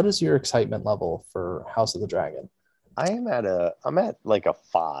Thrones. What is your excitement level for House of the Dragon? I'm at like a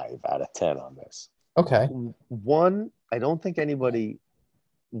 5 out of 10 on this. Okay. One, I don't think anybody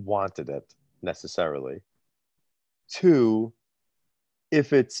wanted it necessarily. Two,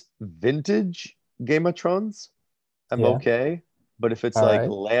 if it's vintage Game of Thrones, I'm Yeah. okay. But if it's All like right.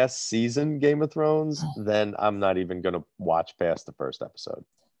 last season Game of Thrones, then I'm not even gonna watch past the first episode.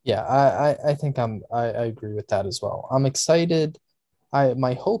 Yeah, I think I agree with that as well. I'm excited.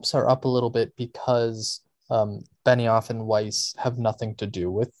 My hopes are up a little bit because Benioff and Weiss have nothing to do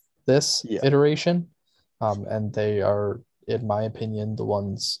with this Yeah, iteration. And they are, in my opinion, the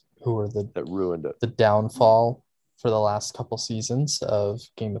ones who are that ruined it. the downfall for the last couple seasons of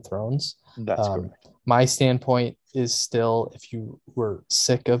Game of Thrones. That's Um, correct. my standpoint is still, if you were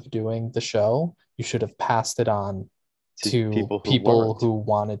sick of doing the show, you should have passed it on To to people who people weren't. who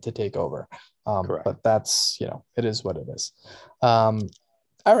wanted to take over. Correct. But that's, it is what it is. Um,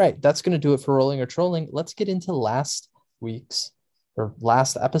 all right, that's going to do it for Rolling or Trolling. Let's get into last week's or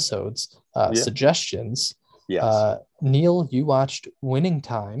last episode's Yeah. suggestions. Yes. Neil, you watched Winning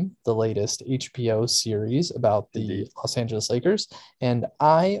Time, the latest HBO series about the Indeed. Los Angeles Lakers, and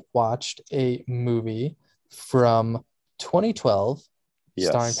I watched a movie from 2012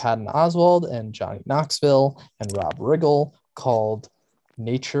 starring Yes. Patton Oswalt and Johnny Knoxville and Rob Riggle called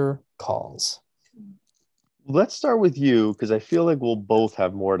Nature Calls. Let's start with you because I feel like we'll both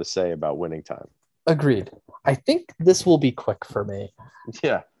have more to say about Winning Time. Agreed. I think this will be quick for me.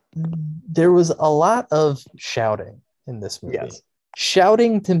 Yeah. There was a lot of shouting in this movie. Yes.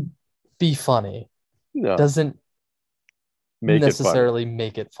 Shouting to be funny No. doesn't Make it funny. necessarily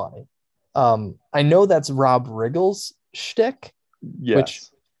make it funny. I know that's Rob Riggle's shtick, Yes. which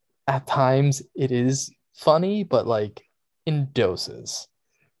at times it is funny, but like in doses.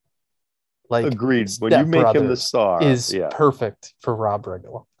 Like Agreed. When you Step make him the Brothers star, is yeah. perfect for Rob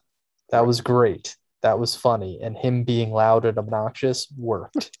Riggle. That was great. That was funny, and him being loud and obnoxious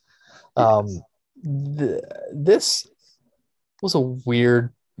worked. Yes. This was a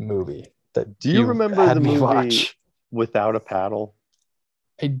weird movie that Do you remember had the me movie watch. Without a Paddle?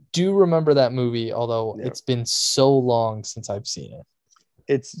 I do remember that movie, although Yeah. it's been so long since I've seen it.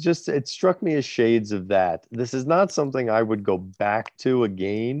 It struck me as shades of that. This is not something I would go back to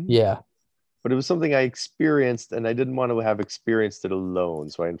again, Yeah. but it was something I experienced and I didn't want to have experienced it alone,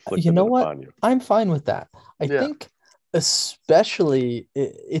 so I You inflicted know it what? upon you. I'm fine with that. I Yeah. think especially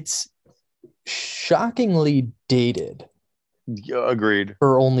it's shockingly dated Agreed.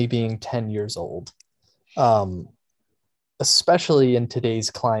 for only being 10 years old. Especially in today's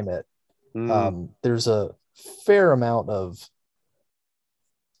climate. There's a fair amount of,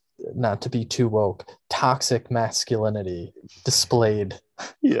 not to be too woke, toxic masculinity displayed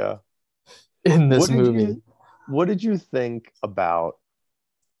Yeah. in this movie. What did you think about,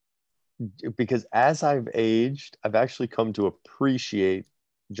 because as I've aged, I've actually come to appreciate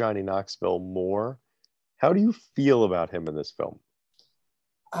Johnny Knoxville more. How do you feel about him in this film?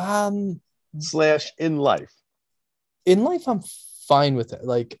 Slash in life. In life, I'm fine with it.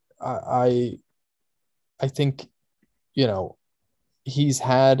 Like I think, he's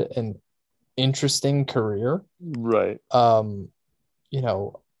had an interesting career. Right. I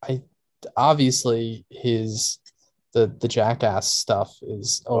obviously the Jackass stuff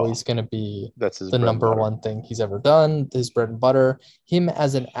is always going to be that's his the bread and number butter. one thing he's ever done. His bread and butter. Him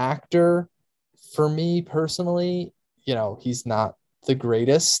as an actor, for me personally, he's not the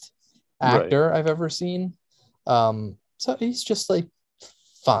greatest actor I've ever seen. So he's just like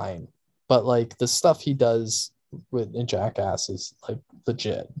fine, but like the stuff he does in Jackass is like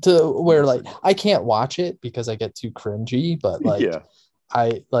legit to where like I can't watch it because I get too cringy, but like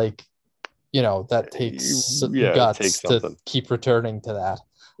I like, that takes guts to keep returning to that.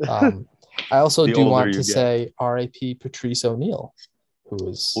 I also do want to say R.I.P. Patrice O'Neal, who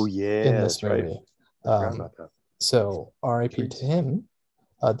was in this movie. So R.I.P. to him.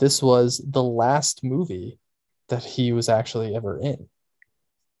 This was the last movie that he was actually ever in.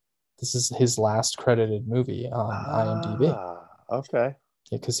 This is his last credited movie on IMDb. Okay.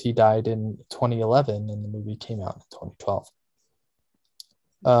 Because he died in 2011 and the movie came out in 2012.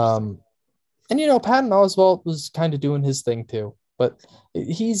 And Patton Oswalt was kind of doing his thing too, but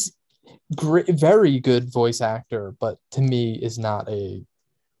he's great, very good voice actor, but to me is not a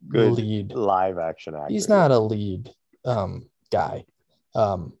good lead live action actor. He's not a lead guy.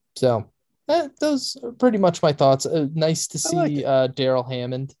 So those are pretty much my thoughts. Nice to see Daryl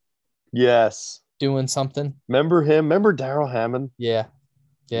Hammond. Yes. Doing something. Remember him? Remember Daryl Hammond? Yeah.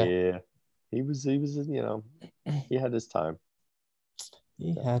 He was, he had his time.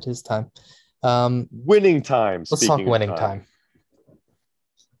 He had his time. Winning Time. Let's talk Winning Time.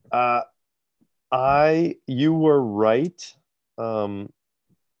 You were right.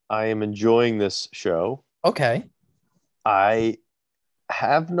 I am enjoying this show. Okay. I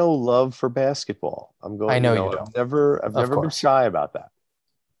have no love for basketball. I'm going, I know you don't. I've Of never been course. shy about that.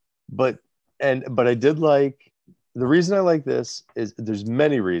 But I did like, the reason I like this is, there's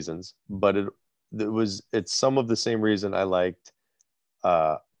many reasons, but it's some of the same reason I liked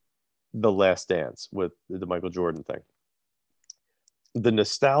uh The Last Dance with the Michael Jordan thing. The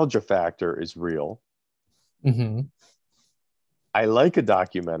nostalgia factor is real. Mm-hmm. I like a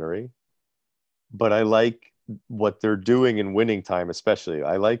documentary, but I like what they're doing in Winning Time, especially.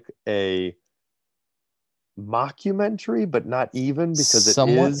 I like a mockumentary, but not even, because it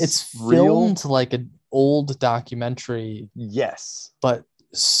Somewhat, is it's real. filmed like an old documentary, Yes. but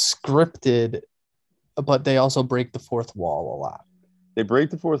scripted, but they also break the fourth wall a lot. They break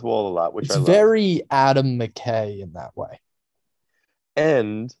the fourth wall a lot, which It's I love. very Adam McKay in that way.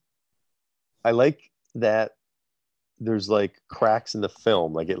 And I like that there's like cracks in the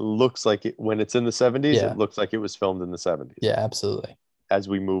film. Like, it looks like it, when it's in the 70s, Yeah. it looks like it was filmed in the 70s. Yeah, absolutely. As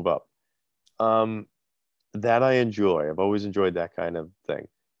we move up. That I enjoy. I've always enjoyed that kind of thing.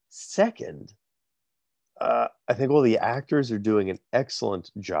 Second, I think all the actors are doing an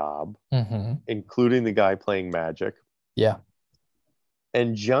excellent job, Mm-hmm. including the guy playing Magic. Yeah.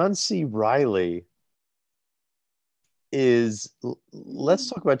 And John C. Reilly is, let's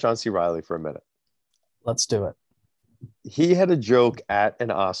talk about John C. Reilly for a minute. Let's do it. He had a joke at an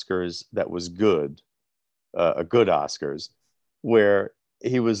Oscars that was good, a good Oscars, where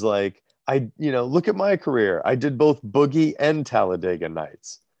he was like, look at my career. I did both Boogie and Talladega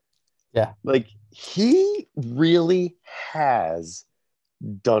Nights. Yeah. Like, he really has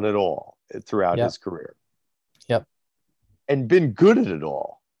done it all throughout his career. Yep. And been good at it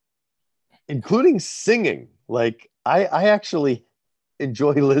all, including singing. Like, I actually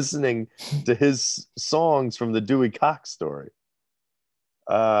enjoy listening to his songs from the Dewey Cox Story.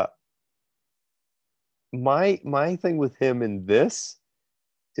 My thing with him in this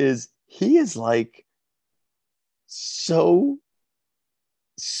is, he is like so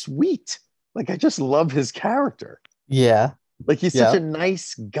sweet. Like, I just love his character. Yeah. Like, he's such a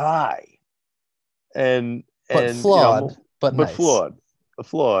nice guy, and flawed, but nice. flawed,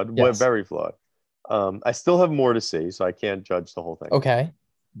 yes. Very flawed. I still have more to see, so I can't judge the whole thing. Okay.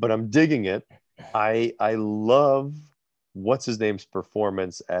 But I'm digging it. I love what's his name's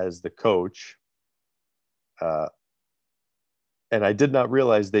performance as the coach. And I did not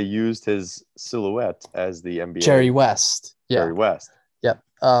realize they used his silhouette as the NBA. Jerry West. Yeah. Jerry West. Yep.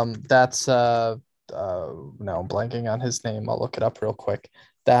 That's no, I'm blanking on his name. I'll look it up real quick.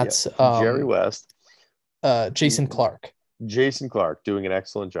 That's Jerry West. Jason Clark. Jason Clark doing an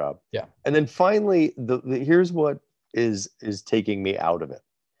excellent job. Yeah. And then finally, here's what is taking me out of it.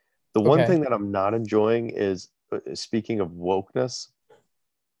 The one thing that I'm not enjoying is, speaking of wokeness,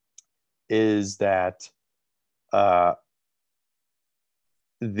 is that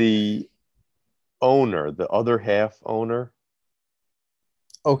the owner, the other half owner,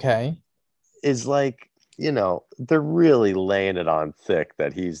 is like, they're really laying it on thick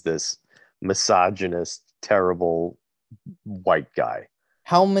that he's this misogynist, terrible white guy.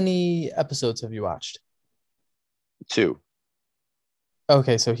 How many episodes have you watched? 2.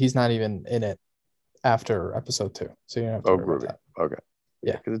 Okay, so he's not even in it after episode 2. So you don't have to worry about that. Okay.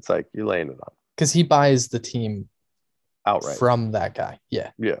 Yeah, because it's like, you're laying it on. Because he buys the team outright from that guy.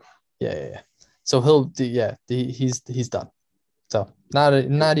 Yeah. Yeah. So he's done. So not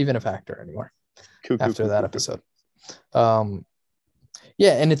even a factor anymore after that episode.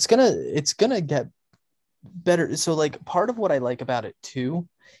 Yeah, and it's gonna get better. So like, part of what I like about it too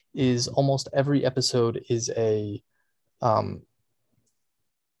is almost every episode is a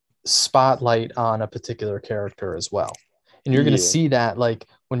spotlight on a particular character as well. And you're going to see that, like,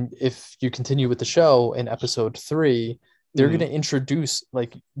 if you continue with the show in episode 3, they're going to introduce,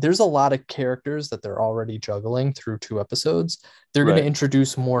 like, there's a lot of characters that they're already juggling through 2 episodes. They're going to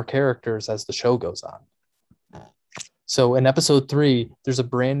introduce more characters as the show goes on. So in episode 3, there's a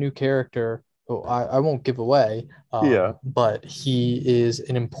brand new character. I won't give away, but he is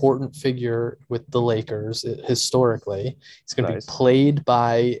an important figure with the Lakers historically. He's going to be played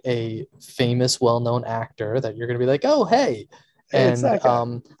by a famous, well-known actor that you're going to be like, oh, hey. And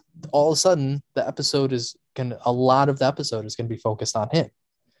all of a sudden, a lot of the episode is going to be focused on him.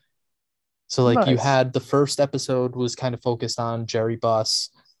 So like, you had the first episode was kind of focused on Jerry Buss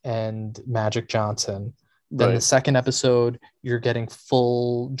and Magic Johnson. Then the second episode, you're getting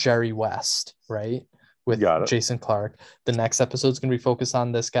full Jerry West, right? With Jason Clark. The next episode is going to be focused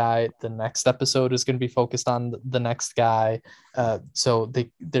on this guy. The next episode is going to be focused on the next guy. So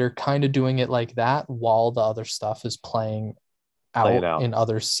they're kind of doing it like that while the other stuff is playing out in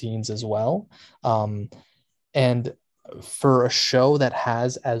other scenes as well. And for a show that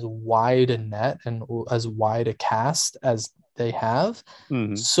has as wide a net and as wide a cast as they have,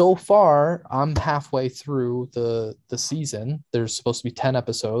 so far I'm halfway through the season. There's supposed to be 10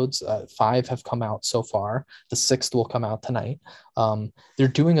 episodes. 5 have come out so far. The 6th will come out tonight. They're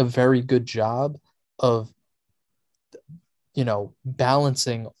doing a very good job of,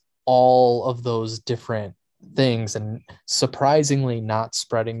 balancing all of those different things and surprisingly not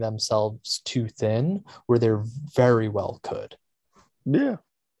spreading themselves too thin where they're very well could. Yeah,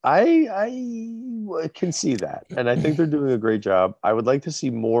 I can see that, and I think they're doing a great job. I would like to see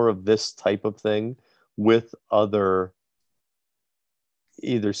more of this type of thing with other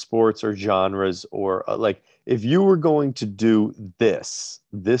either sports or genres, or like if you were going to do this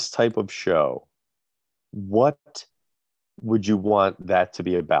type of show, what would you want that to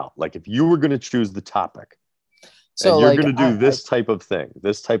be about? Like if you were going to choose the topic, so and you're like going to do this type of thing,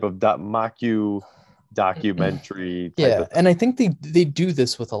 this type of documentary type of thing. And I think they do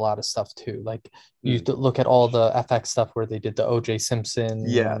this with a lot of stuff too. Like you look at all the FX stuff where they did the OJ Simpson,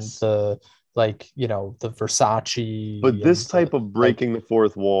 Yes, the the Versace. but this type of breaking the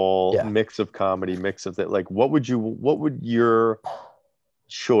fourth wall, Yeah. mix of comedy, mix of that, like what would your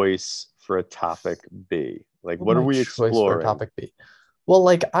choice for a topic be? Like what are we exploring? For a topic be? Well,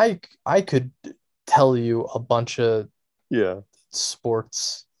 like I could tell you a bunch of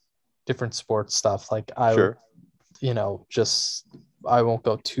different sports stuff. Like I Sure. just I won't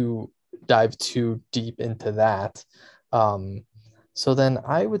dive too deep into that. So then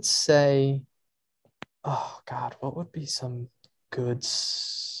I would say, oh God, what would be some good,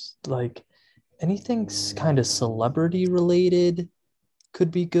 like anything kind of celebrity related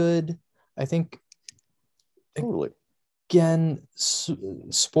could be good. I think Totally. again,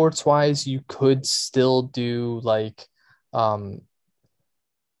 sports wise, you could still do like,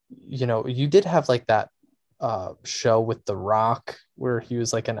 you did have like that show with The Rock where he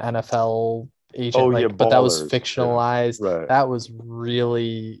was like an NFL agent, but that was fictionalized. Yeah. Right. That was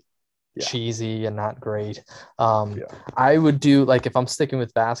really cheesy and not great. I would do, like, if I'm sticking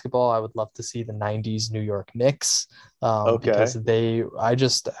with basketball, I would love to see the 90s New York Knicks, because I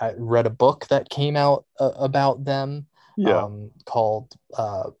read a book that came out about them, called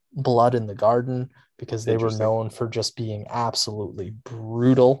Blood in the Garden, because they were known for just being absolutely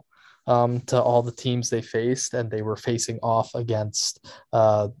brutal to all the teams they faced, and they were facing off against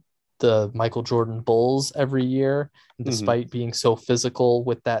the Michael Jordan Bulls every year. And despite being so physical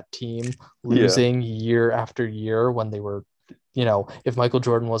with that team, losing year after year when they were, if Michael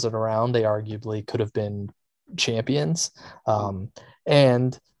Jordan wasn't around, they arguably could have been champions.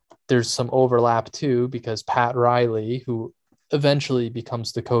 And there's some overlap too, because Pat Riley, who eventually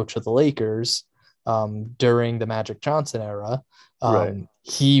becomes the coach of the Lakers during the Magic Johnson era,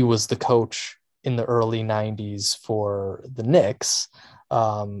 he was the coach in the early 90s for the Knicks.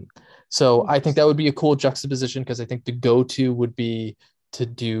 So I think that would be a cool juxtaposition, because I think the go-to would be to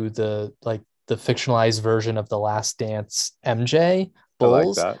do the fictionalized version of The Last Dance MJ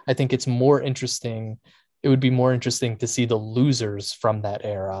Bulls. I think it's more interesting. It would be more interesting to see the losers from that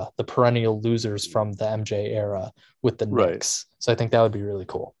era, the perennial losers from the MJ era with the Knicks. So I think that would be really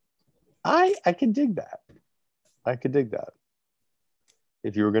cool. I could dig that. I could dig that.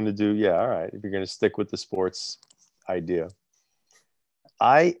 If you were going to do, all right. If you're going to stick with the sports idea.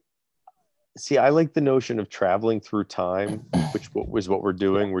 I like the notion of traveling through time, which was what we're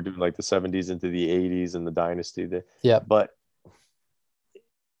doing. We're doing like the 70s into the 80s and the dynasty. But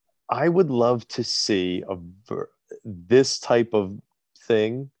I would love to see this type of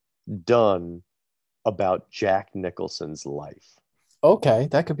thing done about Jack Nicholson's life. Okay,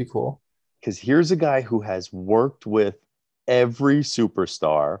 that could be cool. Because here's a guy who has worked with every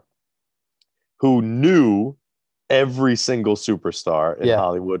superstar, who knew every single superstar in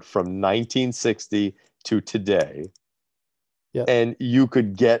Hollywood from 1960 to today. And you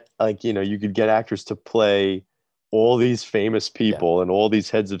could get actors to play all these famous people and all these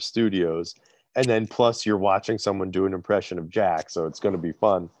heads of studios. And then plus you're watching someone do an impression of Jack. So it's going to be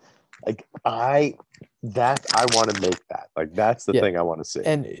fun. Like I want to make that. Like that's the thing I want to see.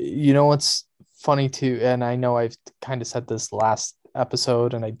 And you know what's funny too, and I know I've kind of said this last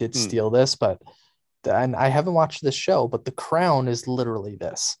episode and I did steal this, and I haven't watched this show, but The Crown is literally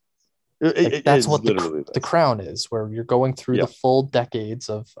this. That's what the Crown is, where you're going through the full decades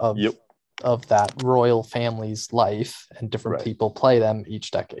of that royal family's life, and different people play them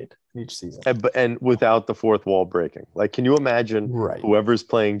each decade, each season. And without the fourth wall breaking. Like, can you imagine whoever's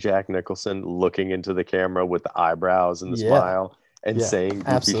playing Jack Nicholson looking into the camera with the eyebrows and the smile and saying,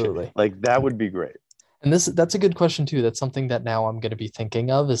 absolutely. Like, that would be great. And that's a good question too. That's something that now I'm going to be thinking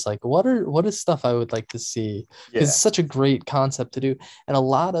of is like what is stuff I would like to see, because Yeah, it's such a great concept to do. And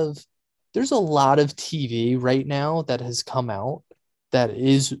there's a lot of TV right now that has come out that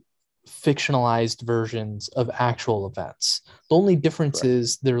is fictionalized versions of actual events. The only difference correct.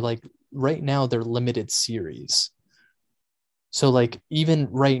 is they're like right now they're limited series. So like even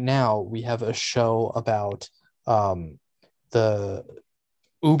right now we have a show about um the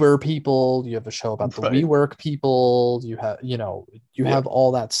Uber people, you have a show about the Right. WeWork people, you Yeah. have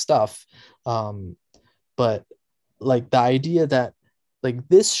all that stuff. But like the idea that like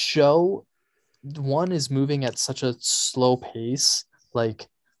this show one is moving at such a slow pace. Like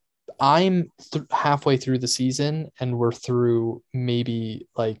halfway through the season and we're through maybe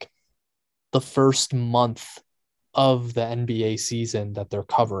like the first month of the NBA season that they're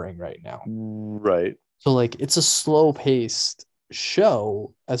covering right now. Right. So like it's a slow paced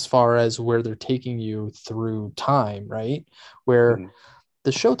show as far as where they're taking you through time, right? Where Mhm.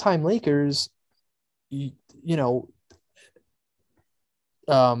 the Showtime Lakers, you, you know,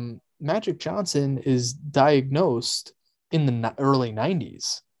 Magic Johnson is diagnosed in the early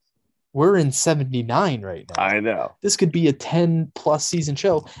 90s. We're in 79 right now. I know. This could be a 10 plus season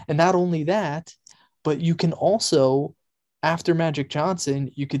show. And not only that, but you can also, after Magic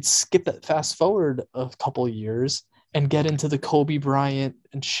Johnson, you could skip it, fast forward a couple years and get into the Kobe Bryant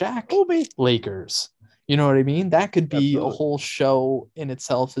and Shaq Kobe. Lakers. You know what I mean? That could be a Absolutely. whole show in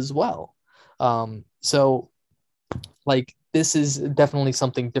itself as well. So like this is definitely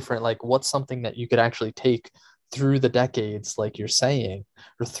something different. Like what's something that you could actually take through the decades, like you're saying,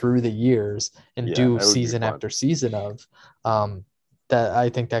 or through the years and Yeah, do that would be season fun. after season of um, that I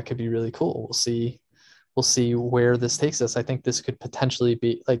think that could be really cool. We'll see where this takes us. I think this could potentially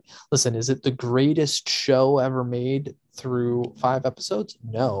be like, listen, is it the greatest show ever made through 5 episodes?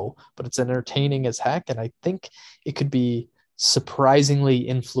 No, but it's entertaining as heck. And I think it could be surprisingly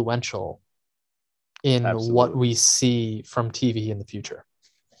influential in what Absolutely. we see from TV in the future.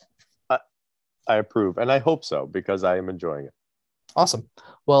 I, I approve, and I hope so because I am enjoying it. Awesome.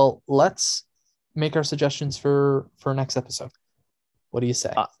 Well, let's make our suggestions for next episode. What do you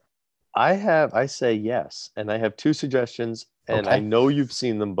say? I, I say yes, and I have two suggestions, and I Okay. know you've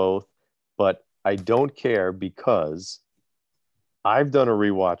seen them both, but I don't care because I've done a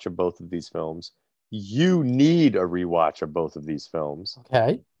rewatch of both of these films. You need a rewatch of both of these films,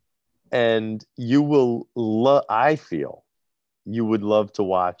 Okay. and you will love, I feel you would love to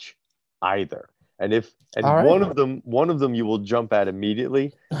watch either. And All right. one of them you will jump at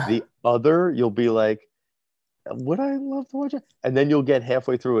immediately. The other you'll be like, would I love to watch it? And then you'll get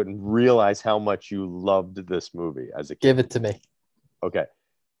halfway through it and realize how much you loved this movie as a Give kid. it to me. Okay.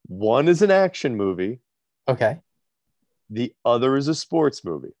 One is an action movie, Okay. the other is a sports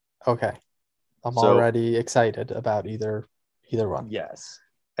movie. Okay. I'm So, already excited about either one. yes.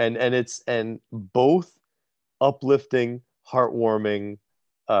 And both uplifting, heartwarming.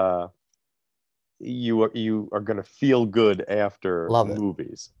 Uh you are going to feel good after Love it.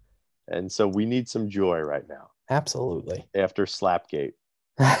 movies. And so we need some joy right now Absolutely. after Slapgate.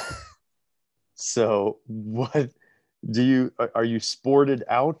 So what are you sported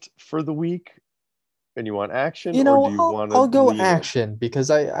out for the week and you want action, or do you want to I'll go lean in? action because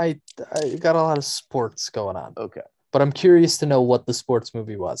I got a lot of sports going on. Okay. But I'm curious to know what the sports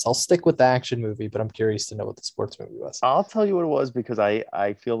movie was. I'll stick with the action movie, but I'm curious to know what the sports movie was. I'll tell you what it was because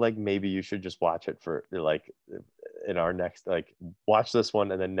I feel like maybe you should just watch it for like in our next like watch this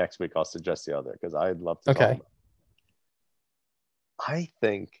one and then next week I'll suggest the other because I'd love to talk Okay. about it. I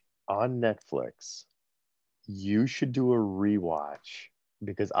think on Netflix you should do a rewatch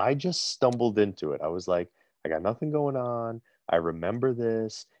because I just stumbled into it. I was like, I got nothing going on. I remember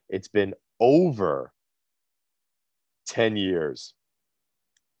this. It's been over 10 years.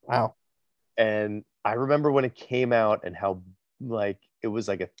 Wow. And I remember when it came out and how like it was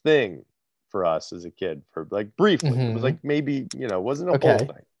like a thing for us as a kid for like briefly. It was Mm-hmm. like maybe, it wasn't a whole Okay.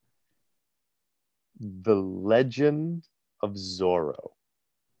 thing. The Legend of Zorro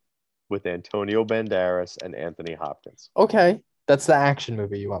with Antonio Banderas and Anthony Hopkins. Okay. That's the action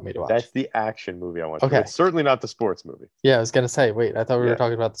movie you want me to watch. That's the action movie I want to. Okay. It's certainly not the sports movie. Yeah, I was gonna say, wait, I thought we were Yeah.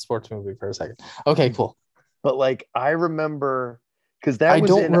 talking about the sports movie for a second. Okay, cool. But like I remember because that I was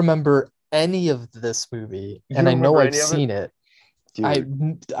don't in remember any of this movie, you and I don't know remember I've any of it? seen it. I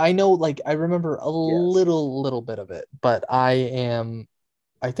Dude, I know like I remember a yes. little bit of it, but I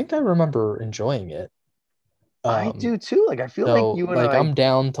think I remember enjoying it. I Um, do too. Like I feel like so you and like I I'm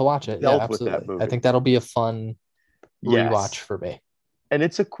down to watch it. Yeah, dealt with that absolutely. I movie. think that'll be a fun rewatch Yes. for me. And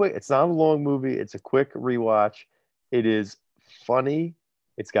it's not a long movie. It's a quick rewatch. It is funny.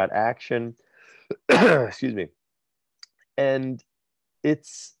 It's got action. Excuse me. And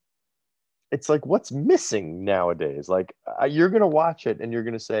it's like, what's missing nowadays? Like, you're gonna watch it and you're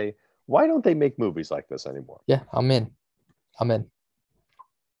gonna say, why don't they make movies like this anymore? Yeah, I'm in.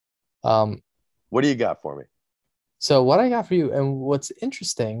 What do you got for me? So what I got for you, and what's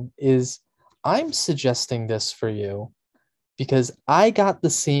interesting is I'm suggesting this for you because I got the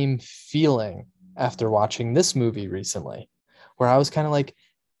same feeling after watching this movie recently, where I was kind of like,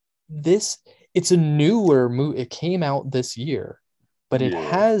 it's a newer movie. It came out this year, but it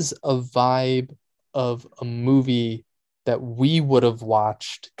has a vibe of a movie that we would have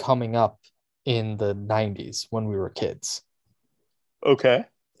watched coming up in the 90s when we were kids. Okay.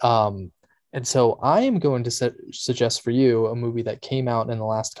 And so I am going to suggest for you a movie that came out in the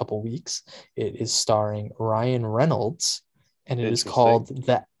last couple weeks. It is starring Ryan Reynolds, and it is called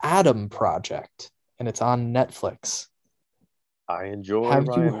The Adam Project, and it's on Netflix. I enjoy Have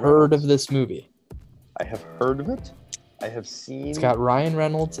Ryan you heard Reynolds. of this movie? I have heard of it. I have seen. It's got Ryan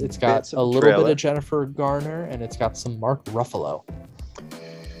Reynolds. It's got a little bit of Jennifer Garner, and it's got some Mark Ruffalo.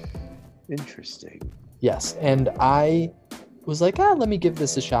 Interesting. Yes, and I was like, let me give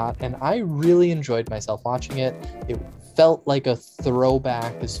this a shot, and I really enjoyed myself watching it. It felt like a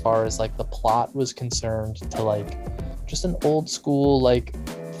throwback as far as like the plot was concerned to like just an old school like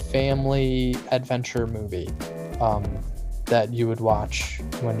family adventure movie that you would watch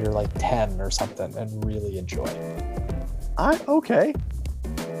when you're like 10 or something and really enjoy. Okay.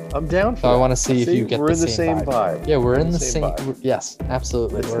 I'm down for so that. I want to see if you get the same vibe. Yeah, we're in the same yes,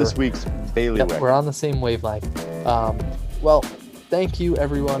 absolutely. It's this week's bailiwick. We're on the same wavelength. Well, thank you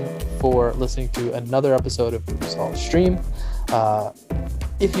everyone for listening to another episode of Movie Salt Stream.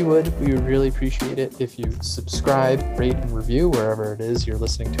 If you would, we would really appreciate it if you subscribe, rate, and review wherever it is you're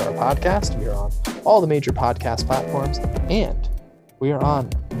listening to our podcast. We are on all the major podcast platforms, and we are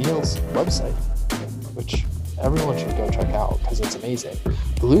on Neil's website, which everyone should go check out because it's amazing.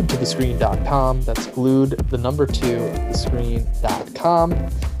 gluedtothescreen.com. That's glued, the number 2, thescreen.com.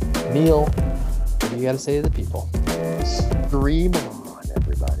 Neil, what do you got to say to the people? Stream on.